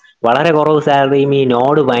നോക്കുമ്പോൾ വളരെ കുറവ് സാലറിയും, ഈ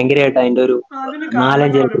നോഡ് ഭയങ്കരമായിട്ട് അതിന്റെ ഒരു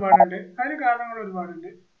 4-5 അതിന് കാരണങ്ങൾ ഒരുപാടുണ്ട്.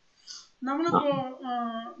 നമ്മളിപ്പോ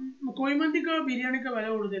കുഴിമന്തിക്കോ ബിരിയാണിക്കോ വില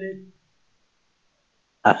കൂടുതല്?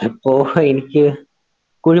 അതിപ്പോ എനിക്ക്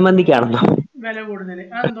കുഴിമന്തിക്കാണെന്നോ വില കൂടുതല്?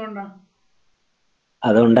 അതെന്തുകൊണ്ടാ?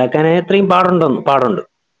 അത് ഉണ്ടാക്കാൻ എത്രയും പാടുണ്ട്.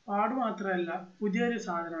 പാട് മാത്രമല്ല, പുതിയൊരു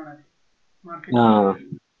സാധനമാണ് അത് മാർക്കറ്റിൽ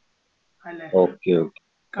അല്ലേ.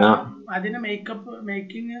 കാരണം അതിന്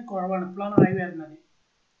മേക്കിംഗ് കുറവാണ്, ഇപ്പോഴാണ് ആയി വരുന്നത്.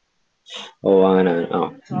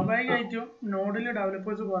 സ്വാഭാവികമായിട്ടും നോഡിൽ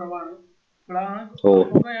ഡെവലപ്പേഴ്സ് കുറവാണ്, ഇപ്പോഴാണ്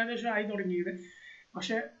ഏകദേശം ആയി തുടങ്ങിയത്.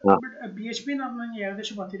 പക്ഷെ PHP എന്ന് പറഞ്ഞു കഴിഞ്ഞാൽ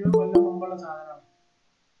ഏകദേശം 10-20 കൊല്ലം മുമ്പുള്ള സാധനമാണ്,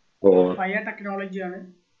 പഴയ ടെക്നോളജിയാണ്,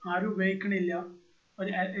 ആരും ഉപയോഗിക്കണില്ല.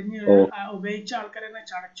 ഉപയോഗിച്ച ആൾക്കാരെ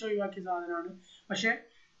ചടച്ച് ഒഴിവാക്കിയ സാധനമാണ്. പക്ഷെ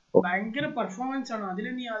ഭയങ്കര പെർഫോമൻസ് ആണ്,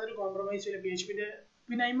 അതിലൊന്നും യാതൊരു കോംപ്രമൈസും ഇല്ല PHPന്റെ.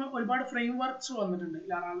 പിന്നെ അതിന് ഒരുപാട് ഫ്രെയിം വർക്ക്സ് വന്നിട്ടുണ്ട്.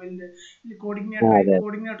 ലാറാവലിന്റെ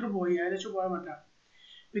കോഡിനേറ്റർ പോയി, ഏകദേശം പോയ മറ്റാണ്.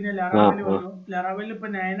 പിന്നെ ലാറാവൽ വന്നു, ലാറാവലിൽ ഇപ്പൊ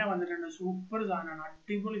നയന വന്നിട്ടുണ്ട്, സൂപ്പർ സാധനമാണ്,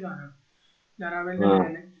 അടിപൊളി സാധനമാണ് ലാറാവലിന്റെ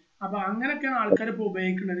നയന. അപ്പൊ അങ്ങനെയൊക്കെയാണ് ആൾക്കാർ ഇപ്പൊ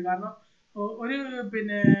ഉപയോഗിക്കുന്നത്. കാരണം ഒരു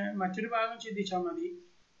പിന്നെ മറ്റൊരു ഭാഗം ചിന്തിച്ചാൽ മതി,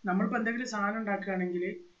 നമ്മളിപ്പോ എന്തെങ്കിലും സാധനം ഉണ്ടാക്കുകയാണെങ്കിൽ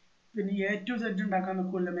പിന്നെ A to Z ഉണ്ടാക്കാൻ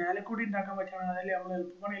നോക്കൂല, മേലെ കൂടി ഉണ്ടാക്കാൻ പറ്റുകയാണെങ്കിൽ അതല്ലേ നമ്മൾ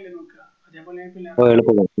എളുപ്പപ്പണിയല്ലേ നോക്കുക. അതേപോലെ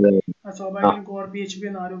സ്വാഭാവികം കോർ PHP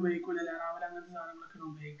ഒന്നും ആരും ഉപയോഗിക്കൂല, ലാറാവൽ അങ്ങനത്തെ സാധനങ്ങളൊക്കെ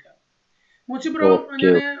ഉപയോഗിക്കുക. മൂച്ചി ബ്രോ,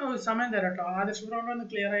 ഞാൻ സമയം തരാം കേട്ടോ, ആദർശ് ബ്രോന്റെ ഒന്ന്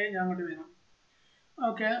ക്ലിയർ ആയി ഞാൻ അങ്ങോട്ട് വരാം.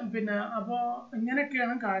 ഓക്കെ, പിന്നെ അപ്പോ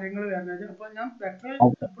ഇങ്ങനെയൊക്കെയാണ് കാര്യങ്ങൾ വരുന്നത്. അപ്പൊ ഞാൻ ബെറ്റർ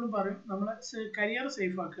എപ്പോഴും പറയും, നമ്മളെ കരിയർ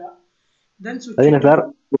സേഫ് ആക്കുക.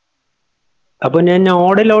 അപ്പൊ ഞാൻ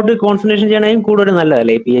നോഡിലോട്ട് കോൺസെൻട്രേഷൻ ചെയ്യണമെങ്കിൽ കൂടുതൽ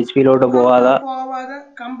നല്ലതല്ലേ PHP-ലോട്ട് പോവാതെ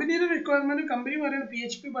കമ്പനിയുടെ റിക്വയർമെന്റ്, കമ്പനി പറയുന്നത്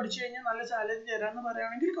PHP പഠിച്ചു കഴിഞ്ഞാൽ നല്ല സാലറി തരാന്ന്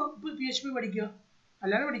പറയുകയാണെങ്കിൽ PHP പഠിക്കുക,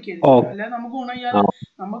 അല്ലാതെ പഠിക്കരുത്. അല്ലാതെ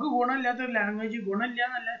നമുക്ക് ഗുണമില്ലാത്ത ഒരു ലാംഗ്വേജ്, ഗുണമില്ല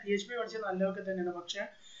എന്നല്ല, PHP പഠിച്ചത് നല്ലതൊക്കെ തന്നെയാണ്. പക്ഷെ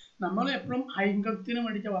നമ്മൾ എപ്പോഴും ഹൈ ഇൻകത്തിന്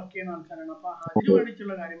വേണ്ടിയിട്ട് വർക്ക് ചെയ്യുന്ന ആൾക്കാരാണ്, അപ്പൊ അതിന്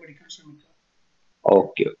വേണ്ടിയിട്ടുള്ള കാര്യം പഠിക്കാൻ ശ്രമിക്കുക.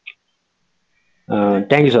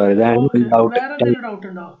 Thank you sir. വേറെ എന്തെങ്കിലും ഡൗട്ട്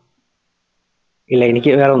ഉണ്ടോ? ഇല്ല, എനിക്ക്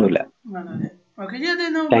വേറെ ഒന്നുമില്ല.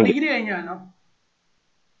 ഡിഗ്രി കഴിഞ്ഞാണോ?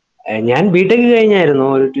 ഞാൻ ബിടെക് കഴിഞ്ഞായിരുന്നു.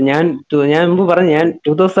 ഞാൻ മുമ്പ് പറഞ്ഞു, ഞാൻ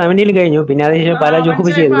 2017 കഴിഞ്ഞു. പിന്നെ അതിനുശേഷം പല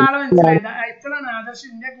ജോബ് ചെയ്തു. ഇപ്പോഴാണ് ആദർശ്,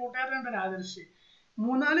 എന്റെ കൂട്ടുകാരനുണ്ട് ആദർശ്,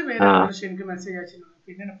 3-4 പേര് ആദർശ് എനിക്ക് മെസ്സേജ് അയച്ചിട്ടുണ്ട്.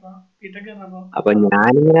 പിന്നെ അപ്പൊ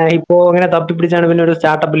ഞാനിങ്ങനെ ഇപ്പോ ഇങ്ങനെ തപ്പിപ്പിടിച്ചാണ് പിന്നെ ഒരു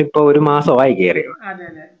സ്റ്റാർട്ടപ്പിൽ ഇപ്പൊ 1 മാസമായി കയറിയത്. അതെ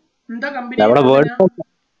അതെ. എന്താ കമ്പനി?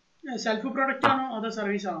 സെൽഫ് പ്രൊഡക്റ്റ് ആണോ അതോ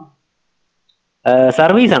സർവീസ് ആണോ?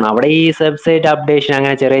 സർവീസ് ആണ്. അവിടെ ഈ വെബ്സൈറ്റ് അപ്ഡേഷൻ,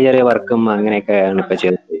 അങ്ങനെ ചെറിയ വർക്കും അങ്ങനെയൊക്കെയാണ് ഇപ്പൊ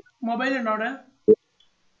ചെയ്തത്. മൊബൈൽ ഉണ്ടോ അവിടെ?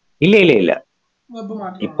 ഇല്ല. വെബ്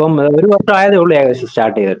മാത്രം. ഇപ്പം 1 വർഷം ആയതേ ഉള്ളൂ ഏകദേശം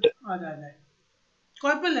സ്റ്റാർട്ട് ചെയ്തിട്ട്. അതെ.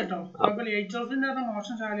 കുഴപ്പമില്ല കേട്ടോ, കുഴപ്പമില്ല. 8,000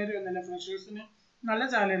 മോശം സാലറി ഒന്നുമില്ല, ഫ്രഷേഴ്സിന് നല്ല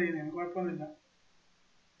സാലറി തന്നെയാണ്, കുഴപ്പമൊന്നുമില്ല.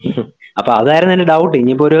 അപ്പൊ അതായിരുന്നു എന്റെ ഡൗട്ട്.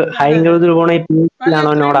 ഇനിയിപ്പോ ഒരു ഹൈ അതെ അതെ. ലെവലിൽ പോണ അല്ല,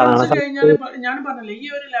 ആണോ 3 നോടാണോ? months കഴിഞ്ഞാൽ ഞാൻ പറഞ്ഞില്ലേ, ഈ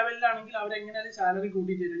ഒരു ലെവലിലാണെങ്കിൽ അവരെങ്ങനെയാലും സാലറി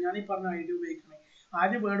കൂട്ടി തരും. ഞാൻ ഈ പറഞ്ഞ ഐഡിയ ഉപയോഗിക്കണേ.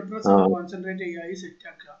 ആദ്യം വേർഡ് പ്രസ് ഒന്ന് കോൺസെൻട്രേറ്റ് ചെയ്യുക, ഈ സെറ്റ്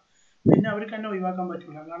ആക്കുക. പിന്നെ അവർക്ക് തന്നെ ഒഴിവാക്കാൻ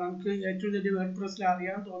പറ്റൂല. കാരണം നമുക്ക് ഏറ്റവും വലിയ വേർഡ് പ്രസ്സിൽ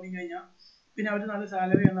അറിയാൻ തോന്നി കഴിഞ്ഞാൽ പിന്നെ അവർ നല്ല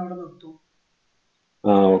സാലറി ആണ് അവിടെ നിർത്തും.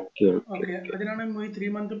 ഓക്കെ, അതിനാണ് ഈ 3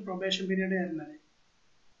 month പ്രൊബേഷൻ പീരീഡ് വരുന്നത്.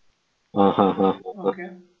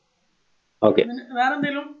 ഓക്കെ, പിന്നെ വേറെ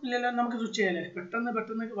എന്തെങ്കിലും ഇല്ലല്ലോ? നമുക്ക് സ്വിച്ച് ചെയ്യാല്ലേ?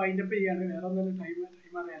 പെട്ടെന്ന് വൈൻഡപ്പ് ചെയ്യാണ്. വേറെ എന്തെങ്കിലും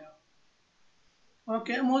ടൈം അറിയാലോ?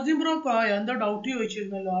 ഓക്കെ, മോസിം ബ്രോ പോയോ? എന്തോ ഡൗട്ട്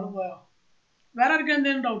ചോദിച്ചിരുന്നല്ലോ, ആള് പോയോ? വേറെ ആർക്കും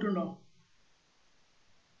എന്തെങ്കിലും ഡൗട്ട് ഉണ്ടോ?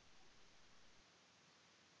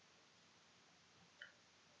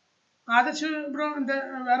 ആദർശ് ബ്രോ എന്താ,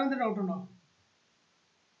 വേറെ എന്തെങ്കിലും ഡൗട്ട് ഉണ്ടോ?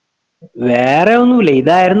 വേറെ ഒന്നുമില്ല,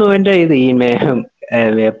 ഇതായിരുന്നു എന്റെ ഇത്. ഈ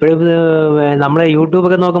എപ്പോഴും നമ്മളെ യൂട്യൂബ്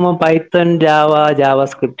ഒക്കെ നോക്കുമ്പോൾ പൈത്തൺ, ജാവ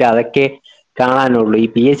സ്ക്രിപ്റ്റ് അതൊക്കെ കാണാനുള്ളൂ. ഈ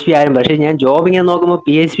PHP ആരും. പക്ഷെ ഞാൻ ജോബ് ഇങ്ങനെ നോക്കുമ്പോൾ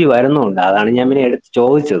PHP വരുന്നുണ്ട്. അതാണ് ഞാൻ പിന്നെ എടുത്ത്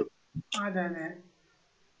ചോദിച്ചത്. അതെ അതെ,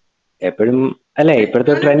 എപ്പോഴും അല്ലെ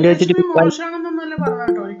ഇപ്പോഴത്തെ അല്ല ട്രെൻഡ് PHP വെച്ചിട്ട്. മോശമാണെന്നൊന്നല്ല പറഞ്ഞ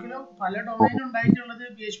കേട്ടോ, ഒരിക്കലും. പല ഡൊമൈൻ ഉണ്ടായിട്ടുള്ളത്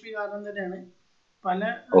PHP കാരണം തന്നെയാണ്. പല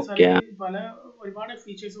ഓക്കെ. സ്ഥലത്ത് ഒരുപാട്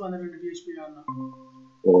ഫീച്ചേഴ്സ് വന്നിട്ടുണ്ട് PHP കാരണം.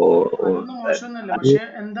 ഓ അതൊന്നും മോശമൊന്നുമല്ല. പക്ഷെ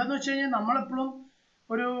എന്താന്ന് വെച്ച് കഴിഞ്ഞാൽ നമ്മളെപ്പോഴും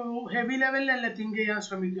ഒരു ഹെവി ലെവലിലല്ലേ തിങ്ക് ചെയ്യാൻ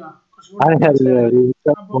ശ്രമിക്കുക, കുറച്ചുകൂടി അഡ്വാൻസ് ലെവലിൽ.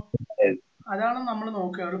 അപ്പോൾ അതാണ് നമ്മൾ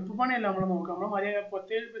നോക്കുക, എളുപ്പപ്പണിയല്ല നമ്മൾ നോക്കുക. നമ്മൾ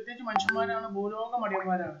പ്രത്യേകിച്ച് മനുഷ്യന്മാരാണ്, ഭൂലോക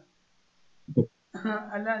മടിയന്മാരാണ്.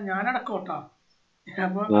 അല്ല, ഞാനടക്കോട്ടാ.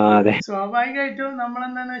 അപ്പൊ അതെ സ്വാഭാവികമായിട്ടും നമ്മൾ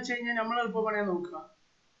എന്താന്ന് വെച്ച് കഴിഞ്ഞാൽ നമ്മൾ എളുപ്പപ്പണിയാ നോക്കുക.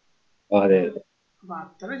 അതെ. അപ്പൊ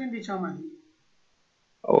അത്ര ചിന്തിച്ചാൽ മതി.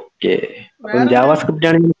 ഓക്കെ. അപ്പം വേറെ ജാവ എന്തെങ്കിലും സ്ക്രിപ്റ്റ്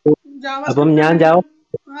ആണെങ്കിൽ അപ്പം ജാവാസ്ക്രിപ്റ്റ് ഞാൻ ആണെങ്കിലും ജാവ.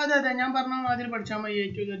 അതെ അതെ, ഞാൻ പറഞ്ഞ മാതിരി പഠിച്ചാൽ മതി, A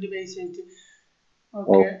to Z ബേസ് ചെയ്തിട്ട്.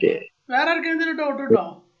 Okay, okay. വേറെ ആർക്കും എന്തെങ്കിലും ഡൗട്ട് ഉണ്ടോ?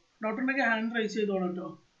 ഡൗട്ട് ഉണ്ടെങ്കിൽ ഹാൻഡ് റൈസ് ചെയ്തോളൂ കേട്ടോ.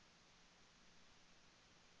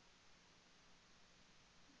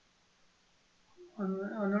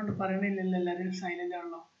 ഒന്നുകൊണ്ട് പറയണില്ലല്ലോ, എല്ലാവരും സൈലന്റ്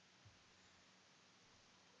ആണല്ലോ.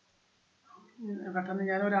 പെട്ടെന്ന്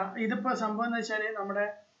ഇതിപ്പോ സംഭവം എന്ന് വെച്ചാല് നമ്മുടെ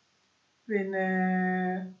പിന്നെ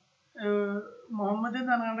മുഹമ്മദ്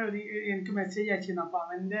എന്ന് പറഞ്ഞാൽ എനിക്ക് മെസ്സേജ് അയച്ചിരുന്നു. അപ്പൊ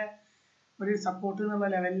അവന്റെ ഒരു സപ്പോർട്ട് എന്നുള്ള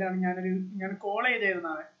ലെവലിലാണ് ഞാൻ കോൾ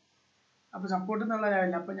ചെയ്തിരുന്ന അവൻ. അപ്പൊ സപ്പോർട്ട് എന്നുള്ള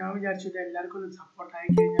ലെവലിൽ അപ്പൊ ഞാൻ വിചാരിച്ചു ഇത് എല്ലാവർക്കും ഒരു സപ്പോർട്ട് ആയി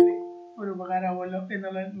കഴിഞ്ഞാൽ ഒരു ഉപകാരമാവുമല്ലോ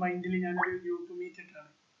എന്നുള്ള മൈൻഡിൽ ഞാനൊരു ഗ്രൂപ്പ് മീറ്റ്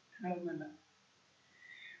ഇട്ടാണ്. ഞങ്ങളൊന്നല്ല.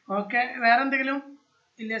 ഓക്കെ, വേറെ എന്തെങ്കിലും?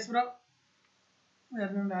 ഇല്ലേസ് ബ്രോ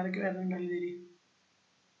വരുന്നുണ്ട്? ആരൊക്കെ വരുന്നുണ്ടല്ലോ ഇതില്?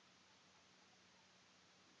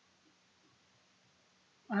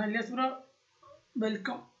 ഇല്ലേസ് ബ്രോ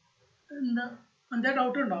വെൽക്കം. എന്താ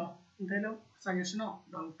ഡൗട്ട് ഉണ്ടോ? എന്തെങ്കിലും സജഷനോ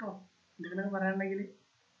ഡൗട്ടോ എന്തെങ്കിലുമൊക്കെ പറയാനുണ്ടെങ്കിൽ?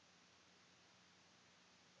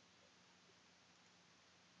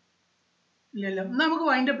 ഇല്ലല്ലോ, എന്നാ നമുക്ക്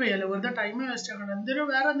വൈൻഡപ്പ് ചെയ്യാലോ, വെറുതെ ടൈം വേസ്റ്റ് ആക്കണം.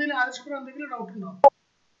 വേറെ എന്തെങ്കിലും ആവശ്യപ്പെടാൻ എന്തെങ്കിലും ഡൗട്ട് ഉണ്ടോ?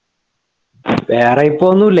 വേറെ ഇപ്പൊ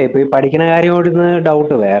ഒന്നുമില്ല. ഇപ്പൊ ഈ പഠിക്കുന്ന കാര്യം ഓടുന്ന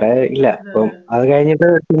ഡൗട്ട് വേറെ ഇല്ല. അതെ അപ്പം അതെ അത് കഴിഞ്ഞിട്ട്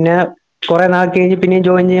പിന്നെ കുറെ നാൾ കഴിഞ്ഞ് പിന്നെയും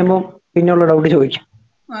ജോയിൻ ചെയ്യുമ്പോൾ പിന്നെയുള്ള ഡൗട്ട് ചോദിക്കും.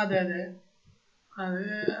 അതെ അതെ, അത്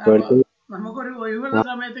അപ്പൊ ഇപ്പോഴത്തെ നമുക്കൊരു ഒഴിവുള്ള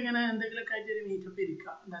സമയത്ത് ഇങ്ങനെ എന്തെങ്കിലുമൊക്കെ ആയിട്ട് ഒരു മീറ്റപ്പ്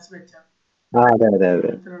ഇരിക്കാം. That's better. അതെ അതെ അതെ.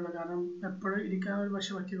 അത്രേ ഉള്ളൂ. കാരണം എപ്പോഴും ഇരിക്കാൻ ഒരു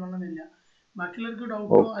പക്ഷെ പറ്റിക്കൊള്ളുന്നില്ല. ബാക്കിയുള്ളവർക്ക് ഓ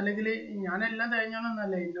ഡൗട്ടോ അല്ലെങ്കിൽ ഞാനെല്ലാം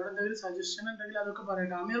തേഞ്ഞാണെന്നല്ല, എന്നോട് എന്തെങ്കിലും സജഷൻ ഉണ്ടെങ്കിൽ അതൊക്കെ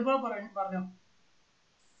പറയട്ടെ. അമീർ ബ്രോ പറഞ്ഞോ.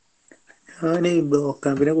 ഞാൻ ഈ ബ്ലോക്ക്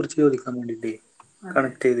ക്യാമ്പിനെ കുറിച്ച് ചോദിക്കാൻ വേണ്ടിട്ടേ അതെ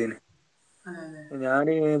കണക്ട് ചെയ്തേന്. അതെ അതെ ഞാൻ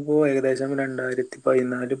ഇപ്പോൾ ഏകദേശം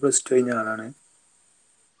 2014 പ്ലസ് ടു കഴിഞ്ഞ ആളാണ്.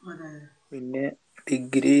 അതെ പിന്നെ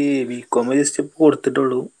ഡിഗ്രി BCom ജസ്റ്റ് ഇപ്പോൾ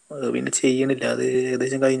കൊടുത്തിട്ടുള്ളൂ. അത് പിന്നെ ചെയ്യണില്ല. അത്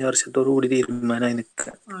ഏകദേശം കഴിഞ്ഞ വർഷത്തോടു കൂടി തീരുമാനമായി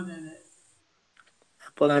നിൽക്കുക. അതെ അതെ.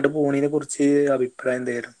 അപ്പോൾ അങ്ങോട്ട് പോണതിനെ കുറിച്ച് അഭിപ്രായം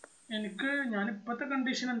എന്തായിരുന്നു? ഞാൻ ഇപ്പോഴത്തെ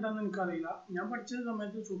കണ്ടീഷൻ എന്താണെന്ന് എനിക്കറിയില്ല. ഞാൻ പഠിച്ച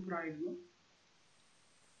സമയത്ത് സൂപ്പർ ആയിരുന്നു.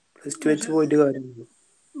 പ്ലസ് ടു വെച്ച് പക്ഷെ പോയിട്ട് കാര്യമില്ല.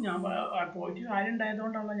 ഞാൻ പോയിട്ട് കാര്യം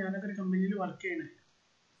ഉണ്ടായതുകൊണ്ടാണല്ലോ ഞാനൊക്കെ ഒരു കമ്പനിയിൽ വർക്ക് ചെയ്യണേ.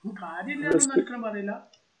 കാര്യമില്ല പ്ലസ് എന്നൊന്നും ടു ഒരിക്കലും പറയില്ല.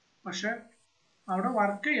 പക്ഷെ അവിടെ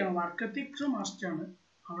വർക്ക് ചെയ്യണം, വർക്ക് എത്തിക്സ് മസ്റ്റാണ്.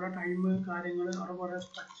 അവിടെ ടൈം കാര്യങ്ങൾ അവിടെ കുറേ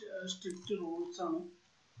സ്ട്രിക്റ്റ് റൂൾസ് ആണ്.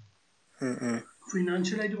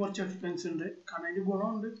 ഫിനാൻഷ്യലായിട്ട് കുറച്ച് എക്സ്പെൻസ് ഉണ്ട്. കാരണം അതിന്റെ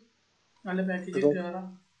ഗുണമുണ്ട്, നല്ല പാക്കേജിൽ അപ്പോൾ കയറാം.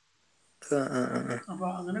 അപ്പൊ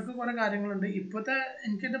അങ്ങനെയൊക്കെ കുറെ കാര്യങ്ങളുണ്ട്. ഇപ്പോഴത്തെ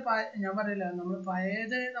ഞാൻ പറയില്ല, നമ്മൾ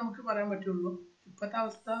പഴയത് നമുക്ക് പറയാൻ പറ്റുള്ളൂ. ഇപ്പോഴത്തെ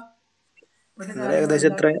അവസ്ഥ, ഇപ്പോഴത്തെ നിങ്ങൾ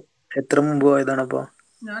ഏകദേശം കാര്യങ്ങളെല്ലാം. എത്ര മുമ്പ് പോയതാണ് അപ്പോൾ?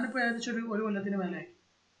 ഞാനിപ്പോ ഏകദേശം ഒരു കൊല്ലത്തിന് മേലെ.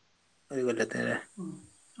 ഒരു കൊല്ലത്തിന്.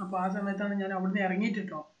 അപ്പൊ ആ സമയത്താണ് ഞാൻ അവിടുന്ന്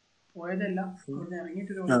ഇറങ്ങിയിട്ടോ, പോയതല്ല, അവിടുന്ന്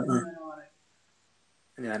ഇറങ്ങിയിട്ട് ഒരു കൊല്ലത്തിന് മേലെ മാറി.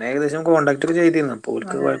 ഞാൻ ഏകദേശം കോണ്ടാക്ട് ഒക്കെ ചെയ്തിരുന്നു. അപ്പോൾ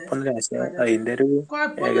അവർക്ക് അതെ അതെ കുഴപ്പമൊന്നുമില്ല. പക്ഷേ അതെ അതെ, അതിൻ്റെ ഒരു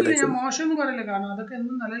കുഴപ്പമൊന്നുമില്ല. ഞാൻ ഏകദേശം മോശം എന്ന് പറയില്ല. കാരണം അതൊക്കെ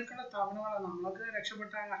എന്നും നിലനിൽക്കുന്ന സ്ഥാപനങ്ങളാണ്. നമ്മളൊക്കെ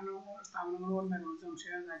രക്ഷപ്പെട്ട കാരണം സ്ഥാപനങ്ങൾ കൊണ്ടാണ്,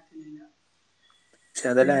 സംശയം കാര്യത്തിലില്ല.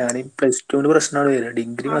 പക്ഷെ അതല്ല ഞാൻ പ്ലസ് ടുവിന് പ്രശ്നമാണ് വരിക,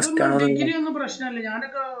 ഡിഗ്രി മസ്റ്റ് അതൊന്നും ആണോ ഡിഗ്രി ഒന്നും പ്രശ്നമല്ല.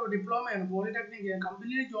 ഞാനൊക്കെ ഡിപ്ലോമയാണ്, പോളിടെക്നിക്.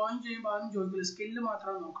 കമ്പനിയിൽ ജോയിൻ ചെയ്യുമ്പോൾ ആരും ചോദിക്കില്ല, സ്കില്ല്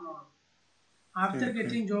മാത്രമേ നോക്കണുള്ളൂ. ആഫ്റ്റർ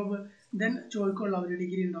ഗെറ്റിംഗ് ജോബ് ദെൻ ചോദിക്കുള്ളൂ അവർ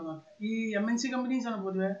ഡിഗ്രി ഉണ്ടോ. ഈ MNC കമ്പനീസ് ആണ്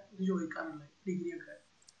പൊതുവെ ഇത് ചോദിക്കാറുള്ളത്, ഡിഗ്രിയൊക്കെ.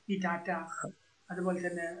 ഈ ടാറ്റ, അതുപോലെ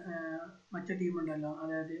തന്നെ മറ്റേ ടീമുണ്ടല്ലോ,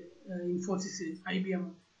 അതായത് ഇൻഫോസിസ്, IBM,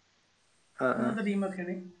 അങ്ങനത്തെ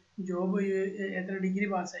ടീമൊക്കെയാണ് ജോബ് എത്ര ഡിഗ്രി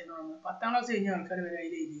പാസ്സായിരുന്നു. 10ാം ക്ലാസ് കഴിഞ്ഞ ആൾക്കാർ വരെ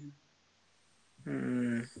അതിൽ എഴുതിയിരുന്നു.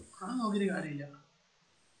 ആ നോക്കിയിട്ട് കാര്യമില്ല.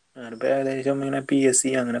 ഞാനിപ്പോ ഏകദേശം ഇങ്ങനെ PSC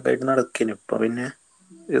അങ്ങനെയൊക്കെ ആയിട്ട് നടക്കുന്നു. ഇപ്പൊ പിന്നെ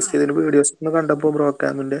ജസ്റ്റ് ഇതിന്റെ വീഡിയോസ് ഒന്ന് കണ്ടപ്പോ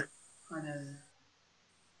പ്രോഗ്രാമിന്റെ അതെ അതെ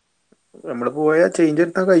നമ്മള് പോയാൽ ചേഞ്ച്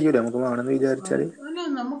വരുത്താൻ കഴിയൂല, നമുക്ക് വേണമെന്ന് വിചാരിച്ചാല്. അല്ല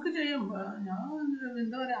നമുക്ക് ചെയ്യാം. ഞാൻ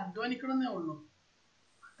എന്താ പറയാ, അധ്വാനിക്കണമെന്നേ ഉള്ളൂ,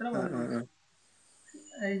 അത്ര പറയുള്ളൂ.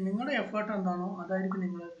 നിങ്ങളുടെ എഫേർട്ട് എന്താണോ അതായിരിക്കും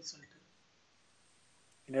നിങ്ങളുടെ റിസൾട്ട്.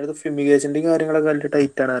 പിന്നെ അടുത്ത് ഫിമിഗേഷന്റെയും കാര്യങ്ങളൊക്കെ നല്ല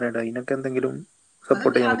ടൈറ്റ് ആണ് അറിയണ്ട, അതിനൊക്കെ എന്തെങ്കിലും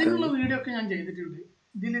സപ്പോർട്ട് ചെയ്യാൻ അതിനുള്ള പറ്റുന്നത്? വീഡിയോ ഒക്കെ ഞാൻ ചെയ്തിട്ടുണ്ട്.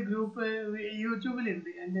 ഇതില് ഗ്രൂപ്പ് യൂട്യൂബിലുണ്ട്,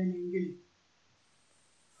 എൻ്റെ ലിങ്കിൽ.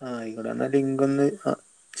 ആയിക്കോട്ടെ, എന്നാ ലിങ്ക് ഒന്ന്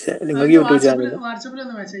നിങ്ങൾക്ക് അതിന്റെ യൂട്യൂബ് ചാനൽ? വാട്സപ്പിൽ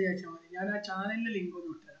ഒന്ന് മെസ്സേജ് അയച്ചാൽ മതി, ഞാൻ ആ ചാനലിന്റെ ലിങ്ക്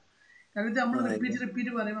ഒന്ന് ഇട്ടുതരാം. കാരണം ഇത് നമ്മൾ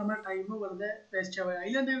റിപ്പീറ്റ് പറയുമ്പോൾ നമ്മുടെ ടൈം വെറുതെ വേസ്റ്റ് ആവുക.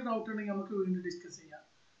 അതിലെന്തെങ്കിലും ഡൗട്ട് ഉണ്ടെങ്കിൽ നമുക്ക് വീണ്ടും ഡിസ്കസ് ചെയ്യാം.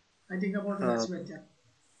 I think about that's better.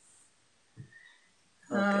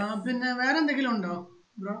 പിന്നെ വേറെ എന്തെങ്കിലും ഉണ്ടോ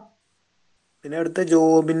ബ്രോ? പിന്നെ അടുത്ത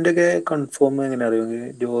ജോബിന്റെ ഒക്കെ കൺഫേം എങ്ങനെ അറിയുമെങ്കിൽ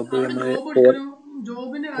ജോബ് അവിടെ നമ്മള് ജോബ് ഒരിക്കലും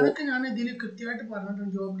ജോബിന്റെ അതൊക്കെ ഞാൻ ഇതിൽ കൃത്യമായിട്ട്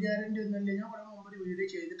പറഞ്ഞിട്ടുണ്ട്. ജോബ് ഗ്യാരണ്ടി ഒന്നുമില്ല. ഞാൻ ഇവിടെ മുമ്പ് ഒരു വീഡിയോ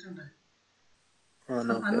ചെയ്തിട്ടുണ്ട്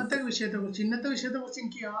അന്നത്തെ വിഷയത്തെ കുറിച്ച്. ഇന്നത്തെ വിഷയത്തെ കുറിച്ച്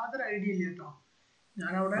എനിക്ക് യാതൊരു ഐഡിയ ഇല്ല കേട്ടോ.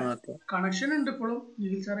 ഞാനവിടെ കണക്ഷൻ ഉണ്ട് ഇപ്പോഴും,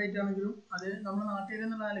 നിഖിൽ സാറായിട്ടാണെങ്കിലും. അത് നമ്മുടെ നാട്ടിൽ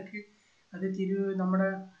എന്നുള്ള നിലയ്ക്ക് അത് നമ്മുടെ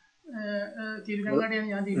തിരുരങ്ങാടിയാണ്.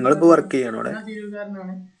 ഞാൻ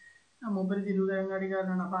തിരൂരുകാരനാണ്. മൂപ്പര്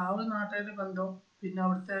തിരൂരങ്ങാടിക്കാരനാണ്. അപ്പൊ ആ ഒരു നാട്ടിലെ ബന്ധം, പിന്നെ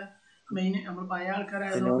അവിടുത്തെ മെയിൻ നമ്മൾ പഴയ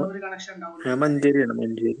ആൾക്കാരായതുകൊണ്ട് ഒരു കണക്ഷൻ ഉണ്ടാവില്ല. മഞ്ചേരി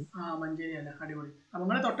അല്ല, അടിപൊളി. അപ്പൊ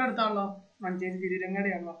നിങ്ങളെ തൊട്ടടുത്താണല്ലോ മഞ്ചേരി,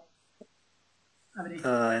 തിരൂരങ്ങാടിയാണല്ലോ അവര്.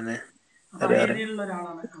 അപ്പൊ ആ ഏരിയയിലുള്ള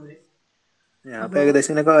ഒരാളാണ് അവര്. ഞാൻ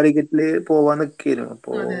ഏകദേശം കാലിക്കറ്റില് പോവാൻ നിൽക്കുന്നു.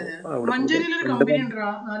 അപ്പൊ അതെ അതെ, മഞ്ചേരിയിൽ ഒരു കമ്പനി ഉണ്ട്.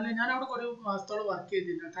 നല്ല, ഞാൻ അവിടെ ഒരു മാസത്തോളം വർക്ക്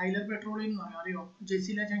ചെയ്തിട്ടുണ്ട്. ടൈലർ പെട്രോളിയം അറിയോ?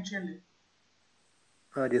 ജസീല ജംഗ്ഷനിൽ.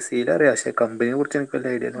 ജസീല അറിയാം, പക്ഷെ കമ്പനിയെ കുറിച്ച് എനിക്ക് വലിയ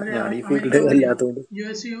ഐഡിയ ഇല്ല. ഞാൻ ഈ ഫീൽഡ് അമേരിക്കൻ കമ്പനിയാണ്, അല്ലാത്തതുകൊണ്ട്.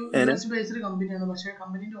 US ബേസ്ഡ് കമ്പനിയാണ്. പക്ഷെ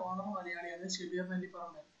കമ്പനിന്റെ ഓണർ മലയാളിയാണ്, ഷെബീർ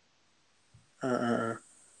നെല്ലിപ്പറമ്പ്.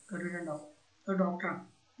 കേട്ടിട്ടുണ്ടാവും. ഒരു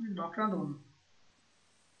ഡോക്ടറാന്ന് തോന്നുന്നു.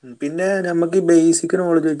 പിന്നെ നമുക്ക് ബേസിക്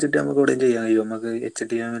നോളജ് വെച്ചിട്ട് നമുക്ക് ഇവിടെ ചെയ്യാൻ കഴിയും. നമുക്ക്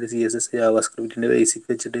HTML, CSS, JavaScript ബേസിക്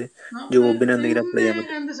വെച്ചിട്ട് ജോബിന് എന്തെങ്കിലും അപ്ലൈ ചെയ്യാൻ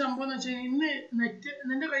പറ്റും. എന്ത് സംഭവം എന്ന് വെച്ചാൽ, ഇന്ന് നെറ്റ്,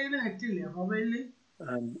 നിന്റെ കയ്യിൽ നെറ്റ് ഇല്ലേ? മൊബൈലില്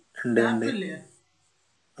ആപ്പ് ഇല്ലേ?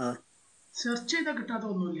 സെർച്ച് ചെയ്താൽ കിട്ടാത്ത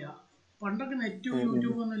ഒന്നുമില്ല. പണ്ടൊക്കെ നെറ്റും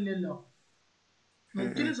യൂട്യൂബും ഒന്നും ഇല്ലല്ലോ.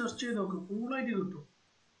 നെറ്റിൽ സെർച്ച് ചെയ്ത് നോക്കും, കൂളായിട്ട് കിട്ടും.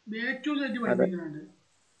 പഠിപ്പിക്കുന്നുണ്ട്.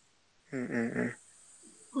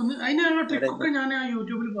 അതിനുള്ള ട്രിക്കൊക്കെ ഞാൻ ആ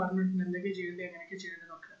യൂട്യൂബിൽ പറഞ്ഞിട്ടുണ്ട്, എന്തൊക്കെ ചെയ്യേണ്ടത്, എങ്ങനെയൊക്കെ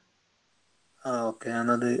ചെയ്യേണ്ടതൊക്കെ.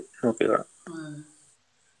 ഞാനത് നോക്കിക്കോളാം.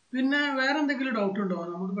 പിന്നെ വേറെ എന്തെങ്കിലും ഡൗട്ട് ഉണ്ടോ?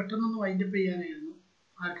 നമുക്ക് പെട്ടെന്നൊന്ന് വൈൻഡപ്പ് ചെയ്യാനായിരുന്നു.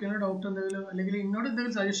 ആർക്കെങ്കിലും ഡൗട്ട് എന്തെങ്കിലും, അല്ലെങ്കിൽ എന്നോട്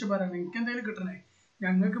എന്തെങ്കിലും സജഷൻ പറയണം. എനിക്ക് എന്തെങ്കിലും കിട്ടണേ,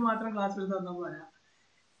 ഞങ്ങൾക്ക് മാത്രം ക്ലാസ് എടുത്ത് തന്നാൽ പോരാ.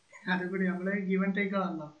 അതുകൂടി നമ്മള് ഗിവ് ആൻഡ് ടേക്ക്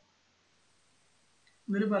ആണല്ലോ.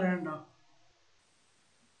 എന്തെങ്കിലും പറയാനുണ്ടോ?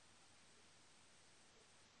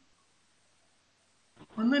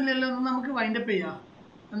 ഒന്നുമില്ലല്ലോ. ഒന്ന് നമുക്ക് വൈൻഡപ്പ് ചെയ്യാം.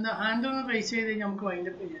 എന്താ ഹാൻഡ് ഒന്ന് റൈസ് ചെയ്ത് കഴിഞ്ഞാൽ നമുക്ക്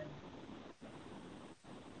വൈൻഡപ്പ് ചെയ്യാം.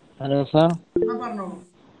 Hello sir. പറഞ്ഞോളൂ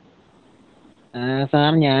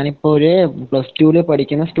സാർ, ഞാനിപ്പോ ഒരു +2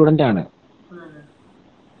 പഠിക്കുന്ന സ്റ്റുഡന്റ് ആണ്.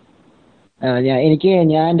 ഞാൻ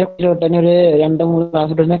എൻ്റെ തന്നെ ഒരു 2-3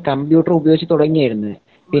 ക്ലാസ് തൊട്ട് കമ്പ്യൂട്ടർ ഉപയോഗിച്ച് തുടങ്ങിയായിരുന്നു.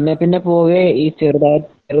 പിന്നെ പോകെ ഈ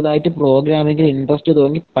ചെറുതായിട്ട് പ്രോഗ്രാമിംഗിൽ ഇൻട്രസ്റ്റ്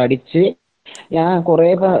തോന്നി പഠിച്ച് ഞാൻ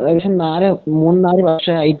ഏകദേശം 3-4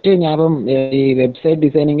 വർഷമായിട്ട് ഞാനിപ്പം ഈ വെബ്സൈറ്റ്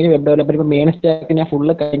ഡിസൈനിങ്ങിന്, വെബ് ഡെവലപ്മെന്റ്, ഇപ്പം മെയിൻ സ്റ്റാക്ക് ഞാൻ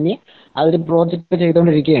ഫുള്ള് കഴിഞ്ഞ് അതൊരു പ്രോജക്റ്റ്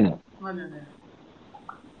ചെയ്തുകൊണ്ടിരിക്കുകയാണ്.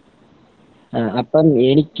 അപ്പം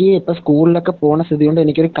എനിക്ക് ഇപ്പം സ്കൂളിലൊക്കെ പോണ സ്ഥിതി കൊണ്ട്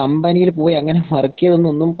എനിക്കൊരു കമ്പനിയിൽ പോയി അങ്ങനെ വർക്ക്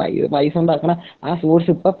ചെയ്തൊന്നും പൈസ ഉണ്ടാക്കണ ആ സോഴ്സ്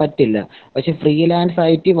ഇപ്പം പറ്റില്ല. പക്ഷെ ഫ്രീലാൻസ്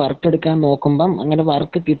ആയിട്ട് വർക്ക് എടുക്കാൻ നോക്കുമ്പം അങ്ങനെ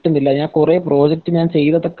വർക്ക് കിട്ടുന്നില്ല. ഞാൻ കുറേ പ്രോജക്റ്റ് ഞാൻ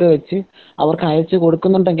ചെയ്തതൊക്കെ വെച്ച് അവർക്ക് അയച്ചു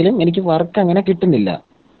കൊടുക്കുന്നുണ്ടെങ്കിലും എനിക്ക് വർക്ക് അങ്ങനെ കിട്ടുന്നില്ല.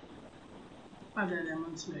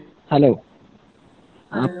 ഹലോ,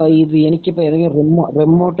 അപ്പൊ എനിക്കിപ്പോ ഏതെങ്കിലും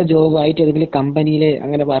റിമോട്ട് ജോബ് ആയിട്ട് ഏതെങ്കിലും കമ്പനിയിൽ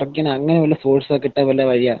അങ്ങനെ വർക്ക് ചെയ്യണം, അങ്ങനെ വല്ല സോഴ്സ് കിട്ടാൻ വല്ല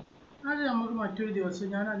വഴിയാ? അത് നമുക്ക് മറ്റൊരു ദിവസം,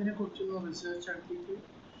 ഞാൻ അതിനെക്കുറിച്ചൊന്ന് റിസർച്ച് നടത്തിയിട്ട്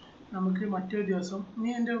നമുക്ക് മറ്റൊരു ദിവസം നീ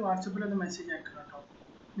എൻ്റെ വാട്സപ്പിൽ ഒന്ന് മെസ്സേജ് അയക്കണം കേട്ടോ.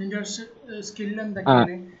 നിന്റെ സ്കിൽ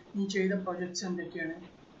എന്തൊക്കെയാണ്, നീ ചെയ്ത പ്രൊജക്ട്സ് എന്തൊക്കെയാണ്,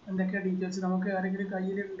 എന്തൊക്കെ ഡീറ്റെയിൽസ് നമുക്ക് ആരെങ്കിലും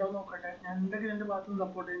കയ്യിൽ ഉണ്ടോ നോക്കട്ടെ. ഞാൻ എന്തെങ്കിലും എൻ്റെ ഭാഗത്തുനിന്ന്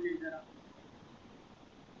സപ്പോർട്ട് ചെയ്തു തരാം.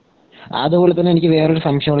 അതുപോലെ തന്നെ എനിക്ക് വേറൊരു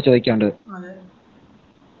സംശയം കൂടെ ചോദിക്കാനുണ്ട്.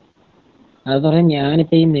 അതെന്ന് പറഞ്ഞാൽ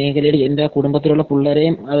ഞാനിപ്പോ ഈ മേഖലയിൽ എന്റെ കുടുംബത്തിലുള്ള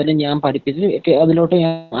പിള്ളേരെയും അതിൽ ഞാൻ പഠിപ്പിച്ച് അതിലോട്ട്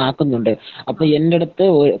ഞാൻ ആക്കുന്നുണ്ട്. അപ്പൊ എന്റെ അടുത്ത്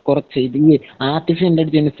കുറച്ച് ഈ ആർട്ടിഫിഷ്യൽ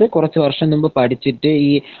ഇന്റലിജൻസ് കുറച്ച് വർഷം മുമ്പ് പഠിച്ചിട്ട് ഈ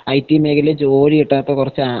IT മേഖലയിൽ ജോലി കിട്ടാത്ത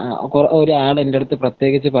ഒരാൾ എന്റെ അടുത്ത്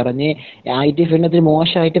പ്രത്യേകിച്ച് പറഞ്ഞ് IT ഫീൽഡിൽ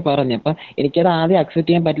മോശമായിട്ട് പറഞ്ഞു. അപ്പൊ എനിക്കത് ആദ്യം അക്സെപ്റ്റ്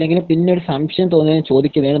ചെയ്യാൻ പറ്റില്ലെങ്കിൽ പിന്നെ ഒരു സംശയം തോന്നിയത്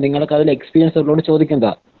ചോദിക്കുന്നത്, നിങ്ങൾക്ക് അതിൽ എക്സ്പീരിയൻസ് ഉള്ളതുകൊണ്ട്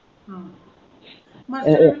ചോദിക്കുന്നതാ.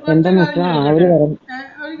 എന്താന്ന് വെച്ചാൽ അവര് പറഞ്ഞു.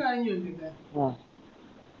 ഒരു കാര്യം ചോദിക്കട്ടെ, ആ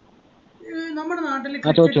നമ്മുടെ നാട്ടിൽ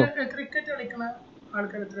ചോദിച്ചോ. ക്രിക്കറ്റ് കളിക്കുന്ന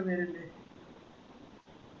ആൾക്കാർ എത്ര പേരുണ്ട്?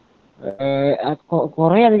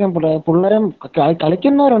 കുറെ അധികം പിള്ളേരും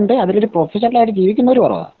കളിക്കുന്നവരുണ്ട്. അതിലൊരു പ്രൊഫഷണൽ ആയിട്ട് ജീവിക്കുന്നവർ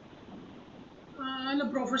കുറവാ. അല്ല,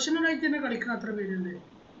 പ്രൊഫഷണൽ ആയിട്ട് തന്നെ കളിക്കുന്ന എത്ര പേരുണ്ട്?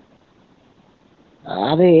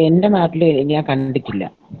 അത് എന്റെ നാട്ടില് ഞാൻ കണ്ടിട്ടില്ല.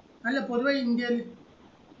 അല്ല, പൊതുവെ ഇന്ത്യയിൽ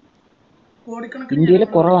കോടിക്കണക്കിന് ഇന്ത്യയിൽ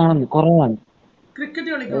ജനങ്ങളുണ്ട്. കുറവാണ്. ക്രിക്കറ്റ്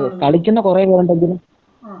കളിക്കുന്ന ആളുകൾ കളിക്കുന്ന കുറെ പേരുണ്ടെങ്കിലും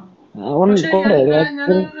പക്ഷേ ഞാൻ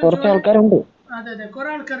കുറച്ച് ആൾക്കാരുണ്ട്. അതെ, കുറെ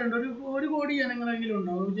ആൾക്കാരുണ്ട്. ഒരു കോടി ജനങ്ങളെങ്കിലും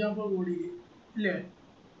ഉണ്ടാവും, 150 കോടിയിൽ ഇല്ലേ?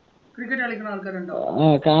 ക്രിക്കറ്റ് കളിക്കുന്ന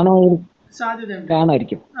ആൾക്കാരുണ്ടാവും, സാധ്യതയുണ്ട്.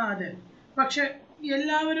 കാണുമായിരിക്കും. അതെ. പക്ഷെ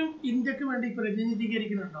എല്ലാവരും ഇന്ത്യക്ക് വേണ്ടി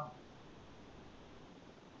പ്രതിനിധീകരിക്കുന്നുണ്ടോ?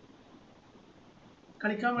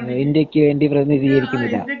 കളിക്കാൻ വേണ്ടി ഇന്ത്യക്ക് വേണ്ടി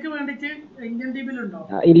പ്രതിനിധീകരിക്കുന്നില്ല. ഇന്ത്യക്ക് വേണ്ടിട്ട് ഇന്ത്യൻ ടീമിലുണ്ടോ?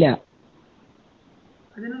 ഇല്ല,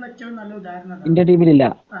 അതിനുള്ള ഏറ്റവും നല്ല ഉദാഹരണം ഇന്ത്യൻ ടീമിലില്ല.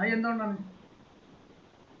 എന്തുകൊണ്ടാണ്?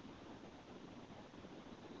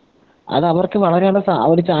 അത് അവർക്ക് വളരെയുള്ള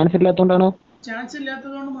ഒരു ചാൻസ് ഇല്ലാത്തതുകൊണ്ടാണോ? ചാൻസ്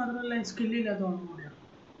ഇല്ലാത്തതുകൊണ്ട് മാത്രമല്ല, സ്കില്ല് ഇല്ലാത്തതുകൊണ്ട് കൂടിയാണ്.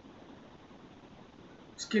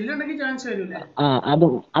 സ്കില്ല് ഉണ്ടെങ്കിൽ ചാൻസ് വരൂലേ?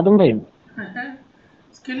 അതും വരും.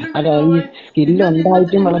 ഈ സ്കില്ല്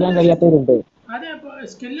ഉണ്ടായിട്ടും വളരാൻ കഴിയാത്തവരുണ്ട്. അതെ,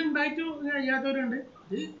 സ്കില്ല് ഉണ്ടായിട്ടും കഴിയാത്തവരുണ്ട്.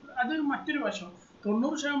 അതൊരു മറ്റൊരു വശം.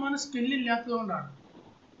 90% സ്കില്ല് ഇല്ലാത്തതുകൊണ്ടാണ്,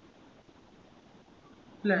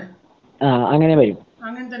 അല്ലേ? അങ്ങനെ വരും.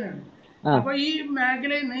 അങ്ങനെ തന്നെയാണ്. അപ്പൊ ഈ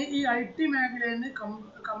മേഖലയിൽ നിന്ന്, ഈ IT മേഖലയിൽ നിന്ന്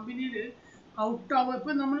കമ്പനിയിൽ ഔട്ട് ആവുക.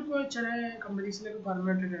 ഇപ്പൊ നമ്മളിപ്പോ ചില കമ്പനീസിലൊക്കെ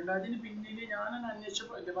പറഞ്ഞിട്ടുണ്ട്. അതിന് പിന്നിൽ ഞാൻ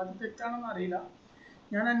അന്വേഷിച്ചപ്പോൾ, അത് തെറ്റാണെന്ന് അറിയില്ല,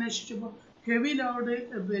 ഞാൻ അന്വേഷിച്ചപ്പോൾ ഹെവി ലോഡ്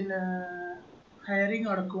ഹയറിങ്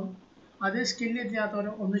നടക്കും, അത് സ്കില്ല്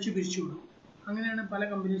ഇല്ലാത്തവരെ ഒന്നിച്ച് പിരിച്ചുവിടും. അങ്ങനെയാണ് പല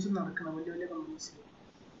കമ്പനീസും നടക്കുന്നത്, വലിയ വലിയ കമ്പനീസിൽ.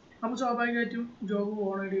 അപ്പോൾ സ്വാഭാവികമായിട്ടും ജോബ്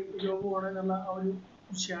പോകണമെന്നുള്ള ആ ഒരു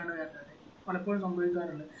വിഷയമാണ് വരുന്നത്, പലപ്പോഴും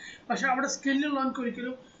സംഭവിക്കാറുള്ളത്. പക്ഷെ അവിടെ സ്കില്ലുള്ളവർക്ക്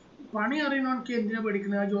ഒരിക്കലും, പണി അറിയുന്നവർക്ക് എന്തിനാ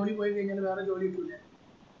പഠിക്കുന്നത്? ആ ജോലി പോയി കഴിഞ്ഞാൽ വേറെ ജോലി കിട്ടൂലേ?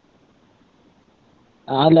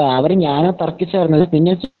 അല്ല, ഞാനെ തർക്കിച്ചായിരുന്നത്.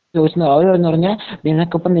 പിന്നെ ചോദിച്ചത് അവർ പറഞ്ഞാൽ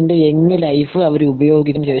നിനക്കിപ്പം നിന്റെ ലൈഫ് അവർ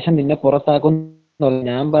ഉപയോഗിച്ചതിന് ശേഷം നിന്നെ പുറത്താക്കും.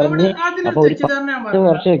 ഞാൻ പറഞ്ഞു അപ്പൊ ഒരു 10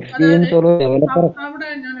 വർഷം എക്സ്പീരിയൻസ് ഉള്ള ഡെവലപ്പർ. അവിടെ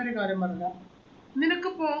ഞാനൊരു കാര്യം പറയാം.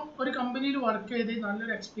 നിനക്കിപ്പോ ഒരു കമ്പനിയിൽ വർക്ക് ചെയ്ത്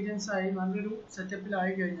നല്ലൊരു എക്സ്പീരിയൻസ് ആയി, നല്ലൊരു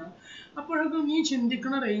സെറ്റപ്പിലായി കഴിഞ്ഞാൽ അപ്പോഴേക്കും നീ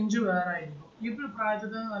ചിന്തിക്കുന്ന റേഞ്ച് വേറെ ആയിരിക്കും. ഈ പ്രായത്തിൽ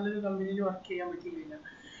തന്നെ നല്ലൊരു കമ്പനിയിൽ വർക്ക് ചെയ്യാൻ പറ്റി കഴിഞ്ഞാൽ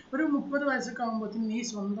ഒരു 30 വയസ്സൊക്കെ ആകുമ്പോഴത്തേക്കും നീ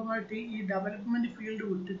സ്വന്തമായിട്ട് ഈ ഡെവലപ്മെന്റ് ഫീൽഡ്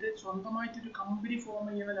വിട്ടിട്ട് സ്വന്തമായിട്ട് ഒരു കമ്പനി ഫോം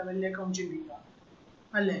ചെയ്യുന്ന ലെവലിലേക്ക് അവൻ ചിന്തിക്കുക,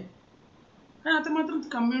 അല്ലേ? അത്രമാത്രം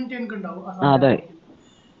കമ്മ്യൂണിറ്റി എനിക്ക് ഉണ്ടാവും ആ സമയത്ത്.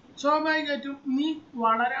 സ്വാഭാവികമായിട്ടും നീ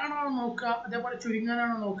വളരാനാണോ നോക്കുക, അതേപോലെ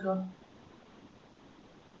ചുരുങ്ങാനാണോ നോക്കുക?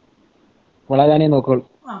 വളരാനേ നോക്കുള്ളൂ.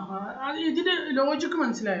 ഇതിന്റെ ലോജിക്ക്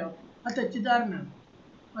മനസ്സിലായോ? അത് തെറ്റിദ്ധാരണയാണ്.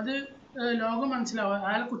 അത് ലോകം മനസ്സിലാവുക,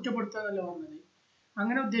 അയാളെ കുറ്റപ്പെടുത്താന്നല്ല പറഞ്ഞത്.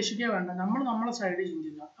 അങ്ങനെ ഉദ്ദേശിക്കുക വേണ്ട. നമ്മളെ സൈഡിൽ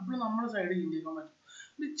ചിന്തിക്കുക. അപ്പോൾ നമ്മളെ സൈഡിൽ ചിന്തിക്കാൻ പറ്റും.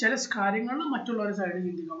 ചില കാര്യങ്ങളിൽ മറ്റുള്ളവരുടെ സൈഡിൽ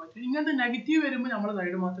ചിന്തിക്കാൻ പറ്റും. ഇങ്ങനത്തെ നെഗറ്റീവ് വരുമ്പോൾ നമ്മളെ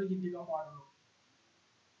സൈഡ് മാത്രമേ ചിന്തിക്കാൻ പാടുള്ളൂ.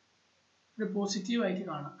 ഒരു പോസിറ്റീവായിട്ട്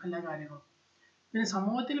കാണാം എല്ലാ കാര്യങ്ങളും. പിന്നെ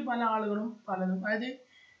സമൂഹത്തിൽ പല ആളുകളും പലതും, അതായത്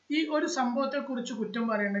ഈ ഒരു സംഭവത്തെക്കുറിച്ച് കുറ്റം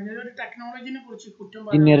പറയണമെങ്കിൽ, ഒരു ടെക്നോളജിനെ കുറിച്ച് കുറ്റം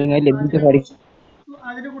പറയണമെങ്കിൽ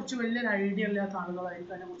അതിനെക്കുറിച്ച് വലിയൊരു ഐഡിയ ഇല്ലാത്ത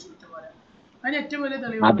ആളുകളായിരിക്കും അതിനെക്കുറിച്ച് കുറ്റം പറയാം. അതിന് ഏറ്റവും വലിയ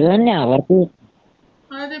തെളിവാണ്,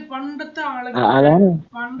 അതായത് പണ്ടത്തെ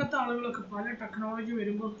ആളുകളൊക്കെ പല ടെക്നോളജി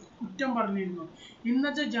വരുമ്പോൾ കുറ്റം പറഞ്ഞിരുന്നു.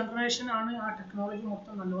 ഇന്നത്തെ ജനറേഷനാണ് ആ ടെക്നോളജി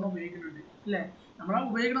മൊത്തം നല്ലോണം ഉപയോഗിക്കുന്നുണ്ട്, അല്ലേ? നമ്മളെ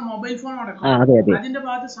ഉപയോഗിക്കുന്ന മൊബൈൽ ഫോൺ അടക്കം അതിന്റെ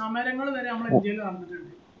ഭാഗത്ത് സമരങ്ങൾ വരെ നമ്മളെ ഇന്ത്യയിൽ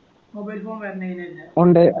നടന്നിട്ടുണ്ട്. മൊബൈൽ ഫോൺ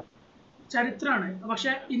വരുന്നതിനെതിരെ ചരിത്രമാണ്.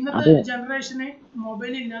 പക്ഷെ ഇന്നത്തെ ജനറേഷന്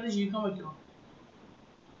മൊബൈൽ ഇല്ലാതെ ജീവിക്കാൻ പറ്റുമോ?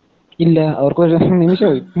 ഇല്ല, അവർക്ക് ഒരു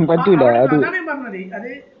നിമിഷം പറ്റൂല. അതാണ് ഞാൻ പറഞ്ഞത്.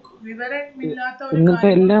 അത് വിവരമില്ലാത്ത ഒരു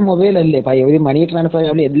കാര്യം. എല്ലാം മൊബൈൽ അല്ലേ, ഒരു മണി ട്രാൻസ്ഫർ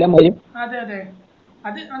എല്ലാം വരും. അതെ,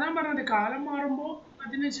 അതാ പറഞ്ഞത്. കാലം മാറുമ്പോൾ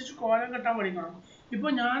അതിനനുസരിച്ച് കോലം കെട്ടാൻ പഠിക്കണം. ഇപ്പൊ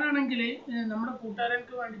ഞാനാണെങ്കിൽ നമ്മുടെ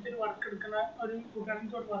കൂട്ടുകാരൻക്ക് വേണ്ടിയിട്ട് ഒരു വർക്ക് എടുക്കുന്ന ഒരു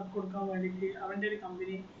കൂട്ടുകാരൻക്ക് ഒരു വർക്ക് കൊടുക്കാൻ വേണ്ടിയിട്ട് അവൻ്റെ ഒരു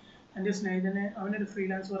കമ്പനി, എൻ്റെ സ്നേഹിതന് അവനൊരു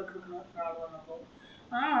ഫ്രീലാൻസ് വർക്ക് എടുക്കുന്ന ഒരാൾ വന്നപ്പോൾ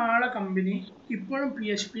ആ ആളെ കമ്പനി ഇപ്പോഴും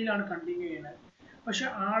PHP-യിലാണ് കണ്ടിന്യൂ ചെയ്യുന്നത്. പക്ഷെ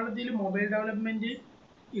ആളതിൽ മൊബൈൽ ഡെവലപ്മെന്റ്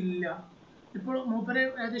ഇല്ല. ഇപ്പോൾ മൂപ്പര്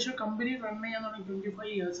ഏകദേശം കമ്പനി റൺ ചെയ്യാൻ തുടങ്ങി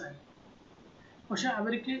 25 years ആയി. പക്ഷെ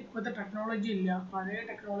അവർക്ക് ഇപ്പോഴത്തെ ടെക്നോളജി ഇല്ല, പഴയ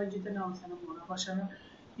ടെക്നോളജി തന്നെ അവസാനം പോകണം. പക്ഷെ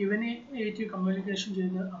ഇവന് ആയിട്ട് കമ്മ്യൂണിക്കേഷൻ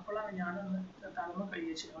ചെയ്ത് അപ്പോഴാണ് ഞാനൊന്ന് തലമ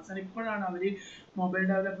കൈവച്ചത്. അവസാനം ഇപ്പോഴാണ് അവർ മൊബൈൽ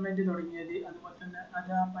ഡെവലപ്മെൻറ്റ് തുടങ്ങിയത്. അതുപോലെ തന്നെ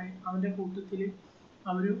അത് അവൻ്റെ കൂട്ടത്തിൽ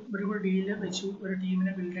ഒരു ഡീല് വെച്ചു, ഒരു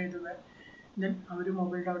ടീമിനെ ബിൽഡ് ചെയ്തത്. ദെൻ അവർ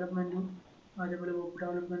മൊബൈൽ ഡെവലപ്മെൻറ്റും അതേപോലെ വെബ്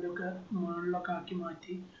ഡെവലപ്മെൻറ്റും ഒക്കെ മുകളിലൊക്കെ ആക്കി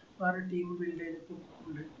മാറ്റി വേറെ ടീം ബിൽഡ് ചെയ്തിപ്പോൾ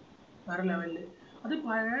ഉണ്ട് വേറെ ലെവലിൽ. അത്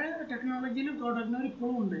പഴയ ടെക്നോളജിയിൽ തുടരുന്നവർ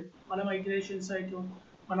ഇപ്പോഴും ഉണ്ട്. പല മൈഗ്രേഷൻസ് ആയിട്ടും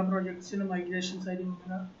പല പ്രൊജക്ട്സിനും മൈഗ്രേഷൻസ് ആയിട്ടും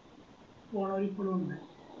ഇങ്ങനെ പോണവർ ഇപ്പോഴും ഉണ്ട്,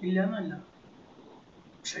 ഇല്ല എന്നല്ല.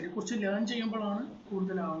 പക്ഷെ അതിനെക്കുറിച്ച് ലേൺ ചെയ്യുമ്പോഴാണ്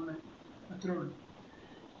കൂടുതലാവുന്നത്. അത്രേ ഉള്ളൂ.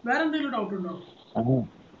 വേറെ എന്തെങ്കിലും ഡൗട്ട് ഉണ്ടോ?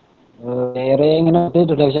 വേറെ ഇങ്ങനെ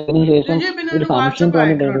ശേഷം പിന്നെ ഒരു ഒരു സംശയം വാട്സപ്പ്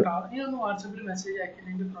അയക്കണം തോന്നിയിട്ടുണ്ട്. കേട്ടോ. നീ ഒന്ന് വാട്സപ്പിൽ മെസ്സേജ് അയക്കണം,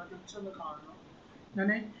 എൻ്റെ പ്രൊജക്ട്സ് ഒന്ന് കാണണം. ഞാൻ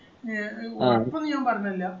ഉറപ്പൊന്നും ഞാൻ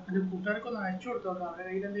പറഞ്ഞില്ല, എൻ്റെ കൂട്ടുകാർക്കൊന്ന് അയച്ചു കൊടുത്തോക്കാം. അവരുടെ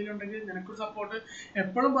കയ്യിൽ എന്തെങ്കിലും ഉണ്ടെങ്കിൽ നിനക്കൊരു സപ്പോർട്ട്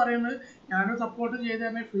എപ്പോഴും പറയുന്നത്, ഞാനൊരു സപ്പോർട്ട് ചെയ്ത്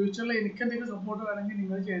തന്നെ ഫ്യൂച്ചറിൽ എനിക്ക് എന്തെങ്കിലും സപ്പോർട്ട് വേണമെങ്കിൽ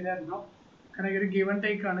നിങ്ങൾ ചെയ്തു തരണോ. കാരണം ഒരു ഗിവ് ആൻഡ്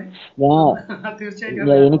ടേക്ക് ആണ്.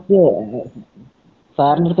 തീർച്ചയായിട്ടും എനിക്ക്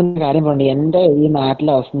സാറിന്റെ അടുത്ത് ഒരു കാര്യം പറഞ്ഞു. എന്റെ ഈ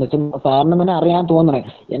നാട്ടിലെ അവസ്ഥ എന്ന് വെച്ചാൽ സാറിന് തന്നെ അറിയാൻ തോന്നണേ,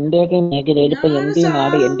 എന്റെയൊക്കെ മേഖലയിൽ ഇപ്പൊ എന്റെ ഈ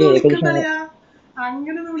നാട് എന്റെ ഏകദേശം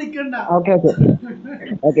അങ്ങനൊന്നും വിളിക്കണ്ട. ഓക്കെ ഓക്കെ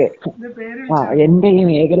ഓക്കെ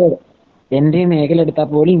എന്റെ ഈ മേഖല എടുത്താൽ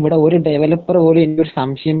പോലും ഇവിടെ ഒരു ഡെവലപ്പർ പോലും എനിക്കൊരു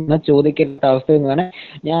സംശയം ചോദിക്കേണ്ട അവസ്ഥ എന്ന് പറഞ്ഞാൽ,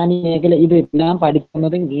 ഞാൻ ഈ മേഖല ഞാൻ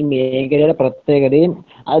പഠിക്കുന്നതും ഈ മേഖലയുടെ പ്രത്യേകതയും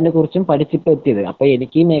അതിനെ കുറിച്ചും പഠിച്ചിപ്പോൾ എത്തിയത്. അപ്പൊ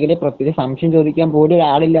എനിക്ക് ഈ മേഖലയെ പ്രത്യേക സംശയം ചോദിക്കാൻ പോലും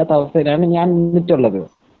ഒരാളില്ലാത്ത അവസ്ഥയിലാണ് ഞാൻ നിന്നിട്ടുള്ളത്.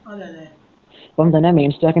 ഇപ്പം തന്നെ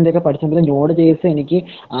മെയിൻ സ്റ്റാക്കിന്റെ ഒക്കെ പഠിച്ചപ്പോൾ നോഡ് ചെയ്സ് എനിക്ക്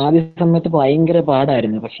ആദ്യ സമയത്ത് ഭയങ്കര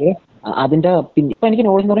പാടായിരുന്നു. പക്ഷെ അതിന്റെ ഇപ്പൊ എനിക്ക്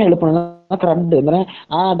നോഡ് എന്ന് പറഞ്ഞാൽ എളുപ്പമാണ്. ക്രഡ് എന്ന് പറഞ്ഞാൽ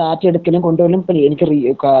ആ ഡാറ്റ എടുക്കലും കൊണ്ടുവരലും എനിക്ക്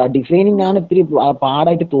ഡിസൈനിങ് ആണ് ഇത്തിരി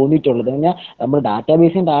പാടായിട്ട് തോന്നിയിട്ടുള്ളത്. പറഞ്ഞാൽ നമ്മൾ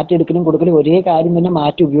ഡാറ്റാബേസും ഡാറ്റ എടുക്കലും കൊടുക്കലും ഒരേ കാര്യം തന്നെ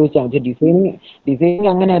മാറ്റി ഉപയോഗിച്ചാൽ മതി. ഡിസൈനിങ്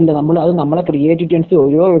അങ്ങനെയല്ല. അത് നമ്മളെ ക്രിയേറ്റിവിറ്റി അനുസരിച്ച്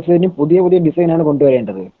ഓരോ വെബ്സൈറ്റിനും പുതിയ പുതിയ ഡിസൈനാണ്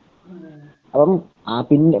കൊണ്ടുവരേണ്ടത്. അപ്പം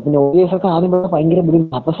പിന്നെ ഒക്കെ ആദ്യം ഭയങ്കര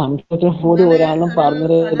ബുദ്ധിമുട്ട്. അപ്പൊ സംശയത്തിൽ പോലും ഒരാളും പറഞ്ഞു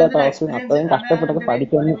തരാത്ത അവസ്ഥ. അത്രയും കഷ്ടപ്പെട്ടൊക്കെ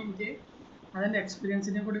പഠിച്ചാണ്. അതെന്റെ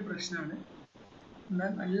എക്സ്പീരിയൻസിനെ കൂടി പ്രശ്നമാണ്.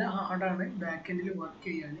 എന്നാൽ നല്ല ഹാർഡാണ് ബാക്ക് എൻഡിൽ വർക്ക്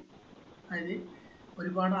ചെയ്യാൻ. അതായത്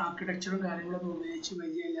ഒരുപാട് ആർക്കിടെക്ചറും കാര്യങ്ങളൊന്നും ഉപയോഗിച്ച്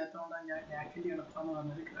പരിചയമില്ലാത്തതുകൊണ്ടാണ് ഞാൻ ബാക്ക് എൻഡ് എളുപ്പമെന്ന്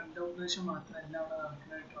പറഞ്ഞത്. ക്രഡ് ഓപ്പറേഷൻ മാത്രമല്ല അവിടെ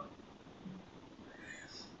നടക്കുന്നതായിട്ടുള്ളത്.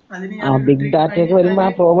 അതിന്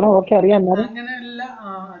അങ്ങനെയല്ല,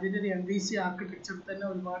 അതിന്റെ ഒരു MVC ആർക്കിടെക്ചർ തന്നെ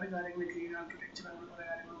ഒരുപാട് കാര്യങ്ങൾ, ക്ലീൻ ആർക്കിടെക്ചർ, അങ്ങനെ കുറെ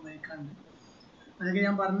കാര്യങ്ങൾ ഉപയോഗിക്കാറുണ്ട്. അതൊക്കെ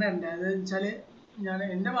ഞാൻ പറഞ്ഞിട്ടുണ്ട്. അത് വെച്ചാൽ ഞാൻ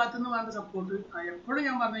എൻ്റെ ഭാഗത്തുനിന്ന് വേണ്ട സപ്പോർട്ട് എപ്പോഴും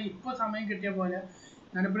ഞാൻ പറഞ്ഞത്, ഇപ്പോൾ സമയം കിട്ടിയ പോലെ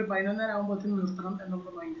ഞാനിപ്പോൾ 11:30 ആകുമ്പോഴത്തേനും നിർത്തണം എന്നുള്ള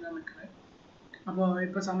മൈൻഡിലാണ് നിൽക്കുന്നത്. അപ്പോൾ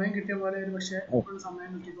ഇപ്പോൾ സമയം കിട്ടിയ പോലെ ഒരു പക്ഷേ എപ്പോഴും സമയം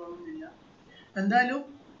കിട്ടിക്കോളുന്നില്ല. എന്തായാലും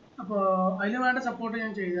അപ്പോൾ അതിന് വേണ്ട സപ്പോർട്ട്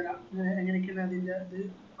ഞാൻ ചെയ്തുതരാം. എങ്ങനെയൊക്കെയാണ് അതിൻ്റെ ഇത്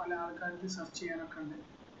പല ആൾക്കാർക്ക് സെർച്ച് ചെയ്യാനൊക്കെ ഉണ്ട്.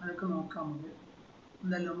 അതൊക്കെ നോക്കാം നമുക്ക്.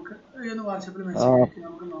 എന്തായാലും നമുക്ക് ഒന്ന് വാട്സാപ്പിൽ മെസ്സേജ് അയക്കാം,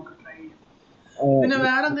 നമുക്ക് നോക്കാം, ട്രൈ ചെയ്യാം. പിന്നെ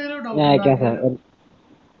വേറെ എന്തെങ്കിലും ഡൗട്ട്?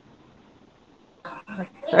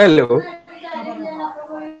 ഹലോ,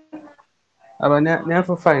 അപ്പൊ ഞാൻ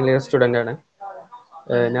ഫൈനൽ ഇയർ സ്റ്റുഡന്റ് ആണ്.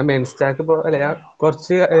 ഞാൻ മെയിൻ സ്റ്റാക്ക് ഞാൻ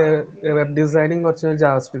കുറച്ച് വെബ് ഡിസൈനിങ്, കുറച്ച്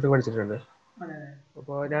ജാവാസ്ക്രിപ്റ്റ് പഠിച്ചിട്ടുണ്ട്.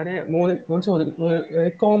 അപ്പോൾ ഞാൻ മൂന്ന് ചോദ്യം.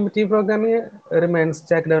 കോമ്പറ്റീവ് പ്രോഗ്രാമിങ് ഒരു മെയിൻ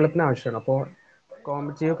സ്റ്റാക്ക് ഡെവലപ്പിന് ആവശ്യമാണ്. അപ്പോൾ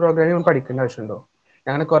കോമ്പറ്റീവ് പ്രോഗ്രാമിങ് പഠിക്കേണ്ട ആവശ്യമുണ്ടോ?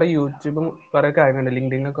 ഞാൻ കുറെ യൂട്യൂബും കുറെ കാര്യങ്ങളുണ്ട്,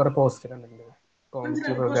 ലിങ്ക്ഡിനിൽ കുറെ പോസ്റ്റ് കണ്ടിട്ടുണ്ട്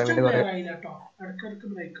കോമ്പറ്റീവ് പ്രോഗ്രാമിന്റെ കുറെ.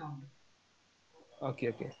 Okay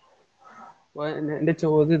okay. അപ്പോൾ എൻ്റെ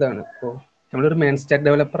ചോദ്യം ഇതാണ്. ഇപ്പോൾ നമ്മളൊരു മെയിൻ സ്റ്റാക്ക്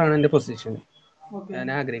ഡെവലപ്പറാണ് എൻ്റെ പൊസിഷൻ, ഞാൻ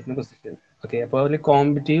ആഗ്രഹിക്കുന്ന പൊസിഷൻ. ഓക്കെ, അപ്പോൾ അതിൽ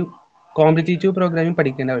കോമ്പറ്റീറ്റീവ് പ്രോഗ്രാമിങ്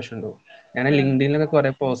പഠിക്കേണ്ട ആവശ്യമുണ്ടോ? ഞാൻ ലിങ്ക്ഡിനിലൊക്കെ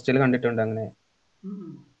കുറെ പോസ്റ്റുകൾ കണ്ടിട്ടുണ്ട്.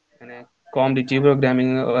 അങ്ങനെ കോമ്പറ്റീറ്റീവ്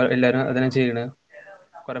പ്രോഗ്രാമിങ് എല്ലാവരും അതിനെ ചെയ്യണത്,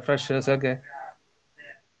 കുറെ ഫ്രഷേഴ്സൊക്കെ.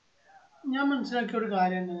 ഞാൻ മനസ്സിലാക്കിയ ഒരു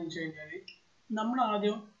കാര്യം എന്താണെന്ന് വെച്ച് കഴിഞ്ഞാൽ, നമ്മൾ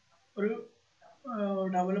ആദ്യം ഒരു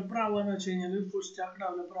ഡെവലപ്പർ ആവുകയെന്ന് വെച്ച് കഴിഞ്ഞാൽ, ഫുൾ സ്റ്റാക്ക്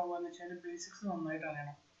ഡെവലപ്പർ ആവുകയെന്ന് വെച്ച് കഴിഞ്ഞാൽ ബേസിക്സ് നന്നായിട്ട്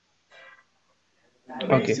അറിയണം.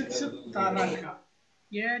 ബേസിക്സ് താറാക്കുക.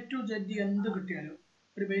 A to Z എന്ത് കിട്ടിയാലും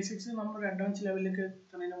ഒരു ബേസിക്സ് നമ്മൾ അഡ്വാൻസ് ലെവലിലേക്ക്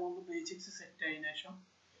എത്തുന്നതിന് മുമ്പ് ബേസിക്സ് സെറ്റ് ആയതിനു ശേഷം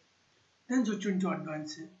ദെൻ സ്വിച്ച് ടു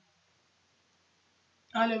അഡ്വാൻസ്.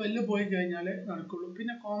 ആ ലെവലിൽ പോയി കഴിഞ്ഞാൽ നടക്കുള്ളൂ.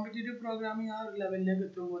 പിന്നെ കോമ്പറ്റീറ്റീവ് പ്രോഗ്രാമിങ് ആ ഒരു ലെവലിലേക്ക്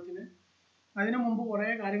എത്തുമ്പോഴത്തിന് അതിനു മുമ്പ് കുറേ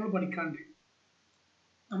കാര്യങ്ങൾ പഠിക്കാനുണ്ട്.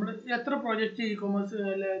 നമ്മൾ എത്ര പ്രോജക്റ്റ് ഇ കൊമേഴ്സ്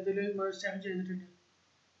ഇതിൽ സ്റ്റാർട്ട് ചെയ്തിട്ടുണ്ട്?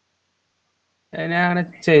 ഞാൻ അങ്ങനെ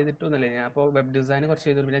ചെയ്തിട്ടൊന്നുമില്ല. ഞാൻ അപ്പോൾ വെബ് ഡിസൈൻ കുറച്ച്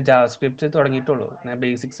ചെയ്തു, പിന്നെ ജാവാസ്ക്രിപ്റ്റ് തുടങ്ങിയിട്ടുള്ളൂ. ഞാൻ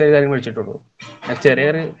ബേസിക്സ് കാര്യം പഠിച്ചിട്ടുള്ളൂ. ഞാൻ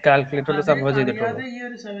ചെറിയൊരു കാൽക്കുലേറ്റർ സംഭവം ചെയ്തിട്ടുള്ളൂ. ഈ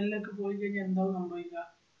ഒരു ലെവലിലേക്ക് പോയി കഴിഞ്ഞാൽ എന്താവും സംഭവിക്കുക?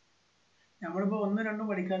 നമ്മളിപ്പോൾ 1, 2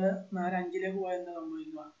 പഠിക്കാതെ 4, 5ലേക്ക് പോയാൽ എന്താ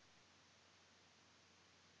സംഭവിക്കുക?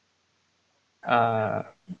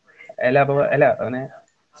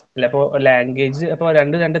 അപ്പോൾ ലാംഗ്വേജ് അപ്പോൾ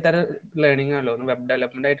രണ്ട് തരം ലേണിംഗ് ആണല്ലോ. ഒന്ന് വെബ്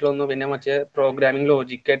ഡെവലപ്മെന്റ് ആയിട്ടുള്ള, പിന്നെ മറ്റേ പ്രോഗ്രാമിംഗ്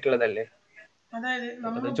ലോജിക് ആയിട്ടുള്ളതല്ലേ. അതായത്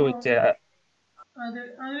ചോദിച്ചേ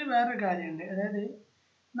അതിൽ വേറൊരു കാര്യമുണ്ട്. അതായത്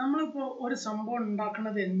നമ്മളിപ്പോൾ ഒരു സംഭവം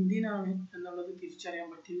ഉണ്ടാക്കുന്നത് എന്തിനാണ് എന്നുള്ളത്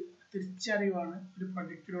തിരിച്ചറിവാണ് ഒരു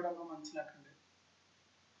പ്രൊജക്റ്റിലൂടെ നമ്മൾ മനസ്സിലാക്കേണ്ടത്.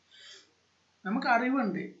 നമുക്ക്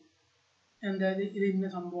അറിവുണ്ട് എന്തായത് ഇത് ഇന്ന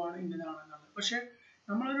സംഭവമാണ് ഇന്നതാണെന്നുള്ളത്. പക്ഷെ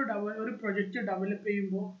നമ്മളൊരു പ്രൊജക്റ്റ് ഡെവലപ്പ്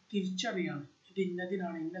ചെയ്യുമ്പോൾ തിരിച്ചറിയാണ് ഇത്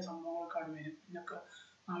ഇന്നതിനാണ്, ഇന്ന സംഭവങ്ങൾക്കാണ് വരും, ഇന്നൊക്കെ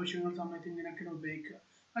ആവശ്യങ്ങൾ സമയത്ത് ഇങ്ങനെയൊക്കെയാണ് ഉപയോഗിക്കുക,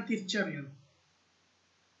 അത് തിരിച്ചറിയണം.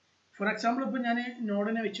 ഫോർ എക്സാമ്പിൾ ഇപ്പോൾ ഞാൻ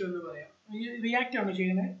നോഡിനെ വെച്ചു എന്ന് പറയാം. ഈ റിയാക്റ്റ് ആണോ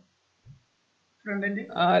ചെയ്യുന്നത് ഫ്രണ്ട് എൻഡ്?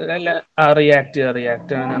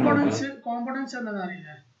 കോമ്പോണൻസ് എന്താണെന്ന്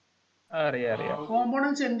അറിയില്ലേ?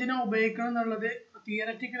 കോമ്പോണൻസ് എന്തിനാ ഉപയോഗിക്കണം എന്നുള്ളത്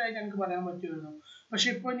തിയററ്റിക്കലായിട്ട് എനിക്ക് പറയാൻ പറ്റുമായിരുന്നു. പക്ഷെ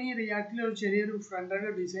ഇപ്പോൾ നീ റിയാക്റ്റിൽ ഒരു ചെറിയൊരു ഫ്രണ്ട്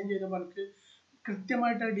എൻഡ് ഡിസൈൻ ചെയ്തപ്പോൾ എനിക്ക്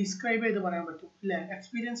കൃത്യമായിട്ട് ഡിസ്ക്രൈബ് ചെയ്ത് പറയാൻ പറ്റും അല്ലേ?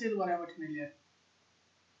 എക്സ്പീരിയൻസ് ചെയ്ത് പറയാൻ പറ്റുന്നില്ലേ?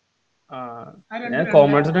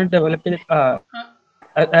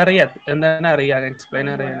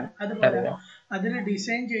 അതുപോലെ അതിൽ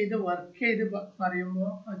ഡിസൈൻ ചെയ്ത് വർക്ക് ചെയ്ത്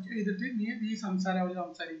പറയുമ്പോൾ ചെയ്തിട്ട് നീ സംസാരം അവർ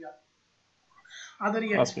സംസാരിക്കുക, അതൊരു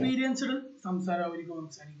എക്സ്പീരിയൻസ്ഡ് സംസാരം അവർക്ക്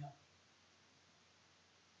സംസാരിക്കുക.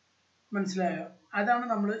 മനസ്സിലായോ? അതാണ്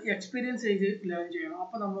നമ്മൾ എക്സ്പീരിയൻസ് ചെയ്ത് ലേൺ ചെയ്യണം.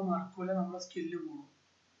 അപ്പൊ നമ്മൾ മറക്കൂല, നമ്മളെ സ്കില്ല് കൂടും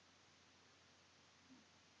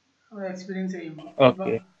എക്സ്പീരിയൻസ് ചെയ്യുമ്പോൾ.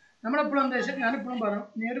 നമ്മളെപ്പോഴും എന്താ വെച്ചാൽ ഞാനെപ്പോഴും പറയും,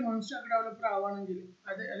 നീ ഒരു മോൺസ്റ്റർ ഡെവലപ്പർ ആവുകയാണെങ്കിൽ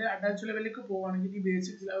അത് അഡ്വാൻസ് ലെവലിലേക്ക് പോവുകയാണെങ്കിൽ ഈ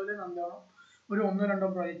ബേസിക്സ് ലെവലിൽ നല്ലോണം ഒരു 1-2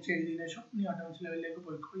 പ്രോജക്റ്റ് ചെയ്തതിനു ശേഷം നീ അഡ്വാൻസ് ലെവലിലേക്ക്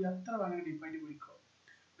പോയിക്കോ. എത്ര വേണമെങ്കിൽ ഡീപ്പായിട്ട് പോയിക്കോ.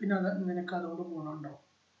 പിന്നെ നിനക്ക് അതുകൊണ്ട് ഗുണമുണ്ടാവും.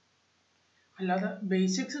 അല്ലാതെ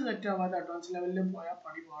ബേസിക്സ് സെറ്റ് ആവാതെ അഡ്വാൻസ് ലെവലിൽ പോയാൽ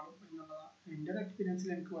പണി പാടും എന്നുള്ളതാണ് എൻ്റെ ഒരു എക്സ്പീരിയൻസിൽ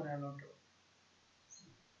എനിക്ക് പറയാനുള്ളത്.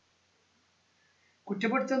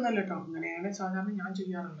 കുറ്റപ്പെടുത്തുന്നല്ല കേട്ടോ, അങ്ങനെയാണ് സാധാരണ ഞാൻ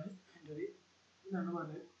ചെയ്യാറുള്ളത്. എൻ്റെ ഒരു ഇതാണ്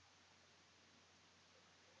പറയുന്നത്.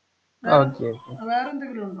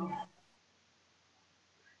 വേറെന്തെങ്കിലും ഉണ്ടോ?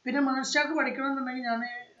 പിന്നെ മാസ്റ്റർക്ക് പഠിക്കണം എന്നുണ്ടെങ്കിൽ ഞാൻ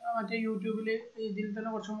മറ്റേ യൂട്യൂബിൽ ഇതിൽ തന്നെ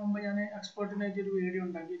കുറച്ച് മുമ്പ് ഞാൻ എക്സ്പേർട്ടിനായിട്ട് ഒരു വീഡിയോ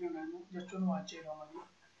ഉണ്ടാക്കിയിട്ടുണ്ടായിരുന്നു. ജസ്റ്റ് ഒന്ന് വാച്ച് ചെയ്താൽ മതി.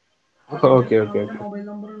 അവന്റെ മൊബൈൽ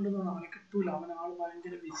നമ്പർ ഉണ്ടെന്ന് അവനെ കിട്ടൂല, അവൻ ആള്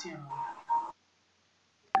ഭയങ്കര ബിസിയാണ്,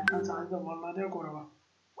 കിട്ടാൻ സാധ്യത വളരെ കുറവാണ്.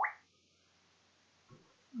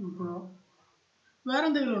 ഇപ്പോ വേറെ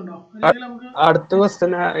എന്തെങ്കിലും ഉണ്ടോ? അല്ലെങ്കിൽ നമുക്ക് അടുത്ത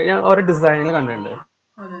ക്വസ്റ്റ്യൻ ഞാൻ ഓരോ ഡിസൈനുകൾ കണ്ടിട്ടുണ്ട്.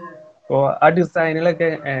 അപ്പോ ആ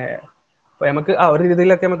ഡിസൈനിലൊക്കെ നമുക്ക് ഒരു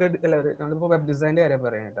രീതിയിലൊക്കെ നമുക്ക് നമ്മളിപ്പോ വെബ് ഡിസൈനിന്റെ കാര്യം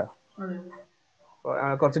പറയാം കേട്ടോ.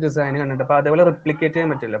 കുറച്ച് ഡിസൈൻ കണ്ടിട്ട് അപ്പൊ അതേപോലെ റിപ്ലിക്കേറ്റ് ചെയ്യാൻ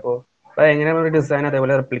പറ്റില്ല. അപ്പൊ എങ്ങനെയാണ് ഒരു ഡിസൈൻ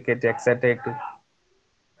അതേപോലെ റിപ്ലിക്കേറ്റ് എക്സാക്ട് ആയിട്ട്?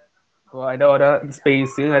 അപ്പൊ അതിന്റെ ഓരോ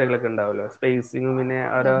സ്പേസിങ് കാര്യങ്ങളൊക്കെ ഉണ്ടാവുമല്ലോ, സ്പേസിങ്ങും പിന്നെ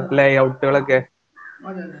ഓരോ ലേ ഔട്ടുകളൊക്കെ.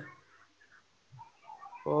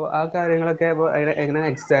 അപ്പോ ആ കാര്യങ്ങളൊക്കെ എങ്ങനെ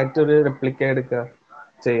എക്സാക്ട് ഒരു റിപ്ലിക്കേറ്റ് എടുക്കുക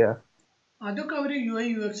ചെയ്യുക? അതൊക്കെ അവർ UI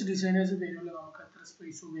UX ഡിസൈനേഴ്സ് തരുമല്ലോ. നമുക്ക് എത്ര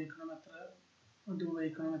സ്പേസ് ഉപയോഗിക്കണം, എത്ര ഇത്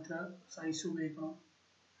ഉപയോഗിക്കണം, എത്ര സൈസ് ഉപയോഗിക്കണം.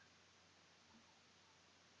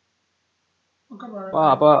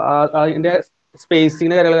 അപ്പൊ അതിന്റെ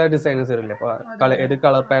സ്പേസിങ്ങിന്റെ കാര്യങ്ങളൊക്കെ ഡിസൈനേഴ്സ് വരില്ലേ? അപ്പൊ ഏത്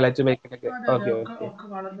കളർ പാലറ്റ് ഉപയോഗിക്കുന്നൊക്കെ?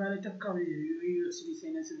 കളർ പാലറ്റ് ഒക്കെ അവർ UI UX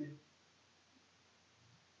ഡിസൈനേഴ്സ് തരും.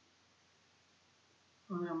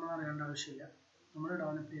 അത് നമ്മൾ അറിയേണ്ട ആവശ്യമില്ല, നമ്മൾ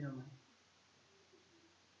ഡെവലപ്പ് ചെയ്താൽ മതി.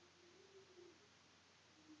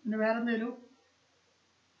 പിന്നെ വേറെ എന്തെങ്കിലും?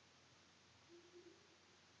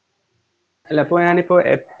 അല്ല, അപ്പൊ ഞാനിപ്പോ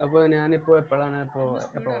എപ്പോഴാണ് ഇപ്പോ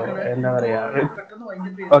എന്താ പറയാ,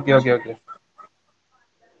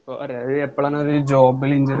 എപ്പോഴാണ് ഒരു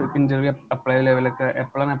ജോബിൽ ഇന്റർവ്യൂ അപ്ലൈ ലെവലൊക്കെ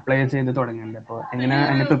എപ്പോഴാണ് അപ്ലൈ ചെയ്ത് തുടങ്ങിയത്? അപ്പൊ എങ്ങനെ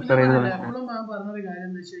അതിനെ പ്രിപ്പയർ ചെയ്ത് തുടങ്ങി? എപ്പോഴും ഞാൻ പറഞ്ഞൊരു കാര്യം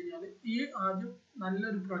എന്താ വെച്ച് കഴിഞ്ഞാൽ, ഈ ആദ്യം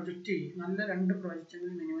നല്ലൊരു പ്രൊജക്റ്റ് ചെയ്യും, നല്ല 2 പ്രൊജക്റ്റുകൾ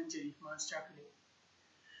മിനിമം ചെയ്യും. മാസ്റ്റാക്കിൽ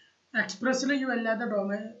എക്സ്പ്രസ്സിൽ ഈ വല്ലാത്ത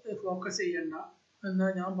ഡൊമൈൻ ഫോക്കസ് ചെയ്യണ്ട എന്ന്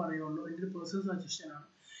ഞാൻ പറയുള്ളൂ. എൻ്റെ ഒരു പേഴ്സണൽ സജഷനാണ്.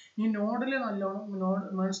 നീ നോഡിൽ നല്ലോണം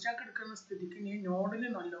മാസ്റ്റാക്ക് എടുക്കുന്ന സ്ഥിതിക്ക് നീ നോഡിൽ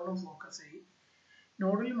നല്ലോണം ഫോക്കസ് ചെയ്യും.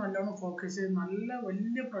 നല്ല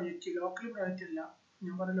വലിയ പ്രൊജക്റ്റ്, ലോക്കൽ പ്രൊജക്റ്റ് അല്ല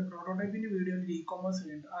ഞാൻ പറയില്ല, പ്രോട്ടോടൈപ്പിന്റെ വീഡിയോയിൽ ഇ-കോമേഴ്സ്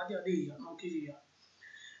ഉണ്ട്, ആദ്യം അത് ചെയ്യുക, നോക്കി ചെയ്യുക.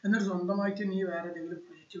 എന്നിട്ട് സ്വന്തമായിട്ട് നീ വേറെ ഏതെങ്കിലും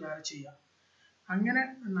പ്രൊജക്റ്റ് വേറെ ചെയ്യുക. അങ്ങനെ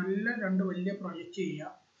നല്ല 2 വലിയ പ്രൊജക്റ്റ്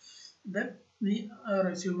ചെയ്യുക. ദെൻ നീ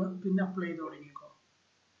റെസ്യൂമ് പിന്നെ അപ്ലൈ ചെയ്ത് തുടങ്ങിക്കോ.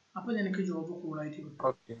 അപ്പൊ നിനക്ക് ജോബ് കൂളായിട്ട്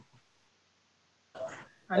കിട്ടും.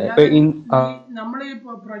 അല്ലാതെ നമ്മൾ ഈ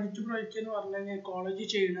പ്രൊജക്റ്റ് എന്ന് പറഞ്ഞു കഴിഞ്ഞാൽ കോളേജ്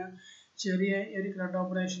ചെയ്യുന്ന ചെറിയ ഒരു ക്രെഡ്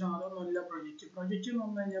ഓപ്പറേഷനോ അതൊന്നുമല്ല പ്രൊജക്റ്റ് എന്ന്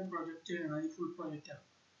പറഞ്ഞു കഴിഞ്ഞാൽ പ്രൊജക്റ്റ് ആണ്, ഫുൾ പ്രൊജക്റ്റാണ്.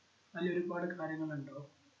 അതിൽ ഒരുപാട് കാര്യങ്ങളുണ്ടാവും.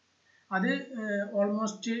 അത്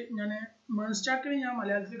ഓൾമോസ്റ്റ് ഞാൻ മേൺസ്റ്റാക്കിന് ഞാൻ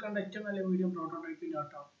മലയാളത്തിൽ കണ്ട ഏറ്റവും നല്ല വീഡിയോ പ്രോട്ടോടൈപ്പിൻ്റെ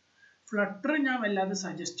ആട്ടോ. ഫ്ലട്ടർ ഞാൻ വല്ലാതെ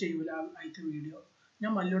സജസ്റ്റ് ചെയ്യൂല ആദ്യത്തെ വീഡിയോ.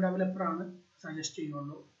 ഞാൻ മല്ലു ഡെവലപ്പറാണ് സജസ്റ്റ്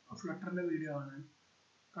ചെയ്യുള്ളൂ ഫ്ലട്ടറിൻ്റെ വീഡിയോ ആണ്.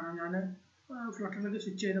 കാരണം ഞാൻ ഫ്ലട്ടറിലേക്ക്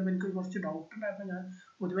സ്വിച്ച് ചെയ്തപ്പോൾ എനിക്ക് കുറച്ച് ഡൗട്ട് ഉണ്ടായപ്പോൾ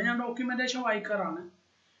പൊതുവേ ഞാൻ ഡോക്യുമെൻറ്റേഷൻ വായിക്കാറാണ്.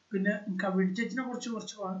 പിന്നെ എനിക്ക് ആ വിഡ്ജറ്റിനെ കുറിച്ച്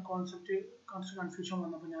കുറച്ച് കൺഫ്യൂഷൻ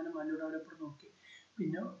വന്നപ്പോൾ ഞാൻ മല്ലു ഡെവലപ്പർ നോക്കി.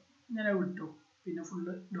 പിന്നെ ഞാൻ വിട്ടു. പിന്നെ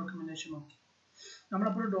ഫുള്ള് ഡോക്യുമെൻറ്റേഷൻ നോക്കി.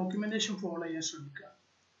 നമ്മളപ്പോൾ ഡോക്യുമെൻറ്റേഷൻ ഫോളോ ചെയ്യാൻ ശ്രമിക്കുക.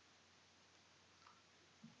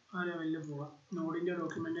 ആ ലെവലിൽ പോവാം. നോഡിൻ്റെ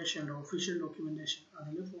ഡോക്യുമെൻറ്റേഷൻ ഉണ്ട്, ഒഫീഷ്യൽ ഡോക്യുമെൻറ്റേഷൻ,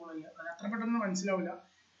 അതിൽ ഫോളോ ചെയ്യുക. അത് അത്ര പെട്ടെന്ന് മനസ്സിലാവില്ല,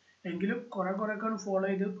 എങ്കിലും കുറേയൊക്കെ ഫോളോ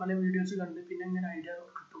ചെയ്ത് പല വീഡിയോസ് കണ്ട് പിന്നെ ഇങ്ങനെ ഐഡിയ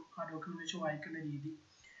കിട്ടും, ആ ഡോക്യുമെൻറ്റേഷൻ വായിക്കേണ്ട രീതി,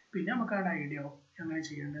 പിന്നെ നമുക്ക് ആ ഐഡിയ ആവും എങ്ങനെ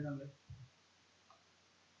ചെയ്യേണ്ടതെന്നുള്ളത്.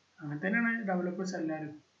 അങ്ങനെ തന്നെയാണ് ഡെവലപ്പേഴ്സ്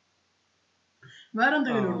എല്ലാവരും. വേറെ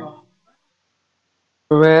എന്തെങ്കിലും ഉണ്ടോ?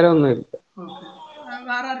 വേറെ ഒന്നുമില്ല. ഓക്കെ,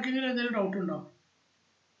 വേറെ ആർക്കെങ്കിലും എന്തെങ്കിലും ഡൗട്ട് ഉണ്ടോ?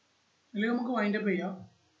 അല്ലെങ്കിൽ നമുക്ക് വൈൻഡപ്പ് ചെയ്യാം.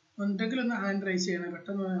 എന്തെങ്കിലും ഒന്ന് ഹാൻഡ് റൈസ് ചെയ്യണേ,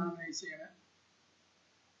 പെട്ടെന്ന് ഒന്ന് ഹാൻഡ് റൈസ് ചെയ്യണേ.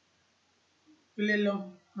 ഇല്ലല്ലോ,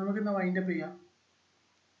 നമുക്കിന്ന് വൈൻഡപ്പ് ചെയ്യാം.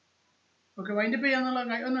 ഓക്കെ, വൈൻഡപ്പ് ചെയ്യാന്നുള്ള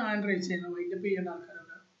ഒന്ന് ഹാൻഡ് റൈസ് ചെയ്യണം, വൈൻഡപ്പ് ചെയ്യേണ്ട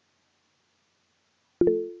ആൾക്കാരൊക്കെ.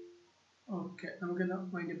 ഓക്കെ, നമുക്കിന്ന്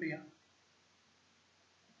വൈൻഡപ്പ് ചെയ്യാം.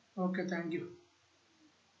 Okay, thank you.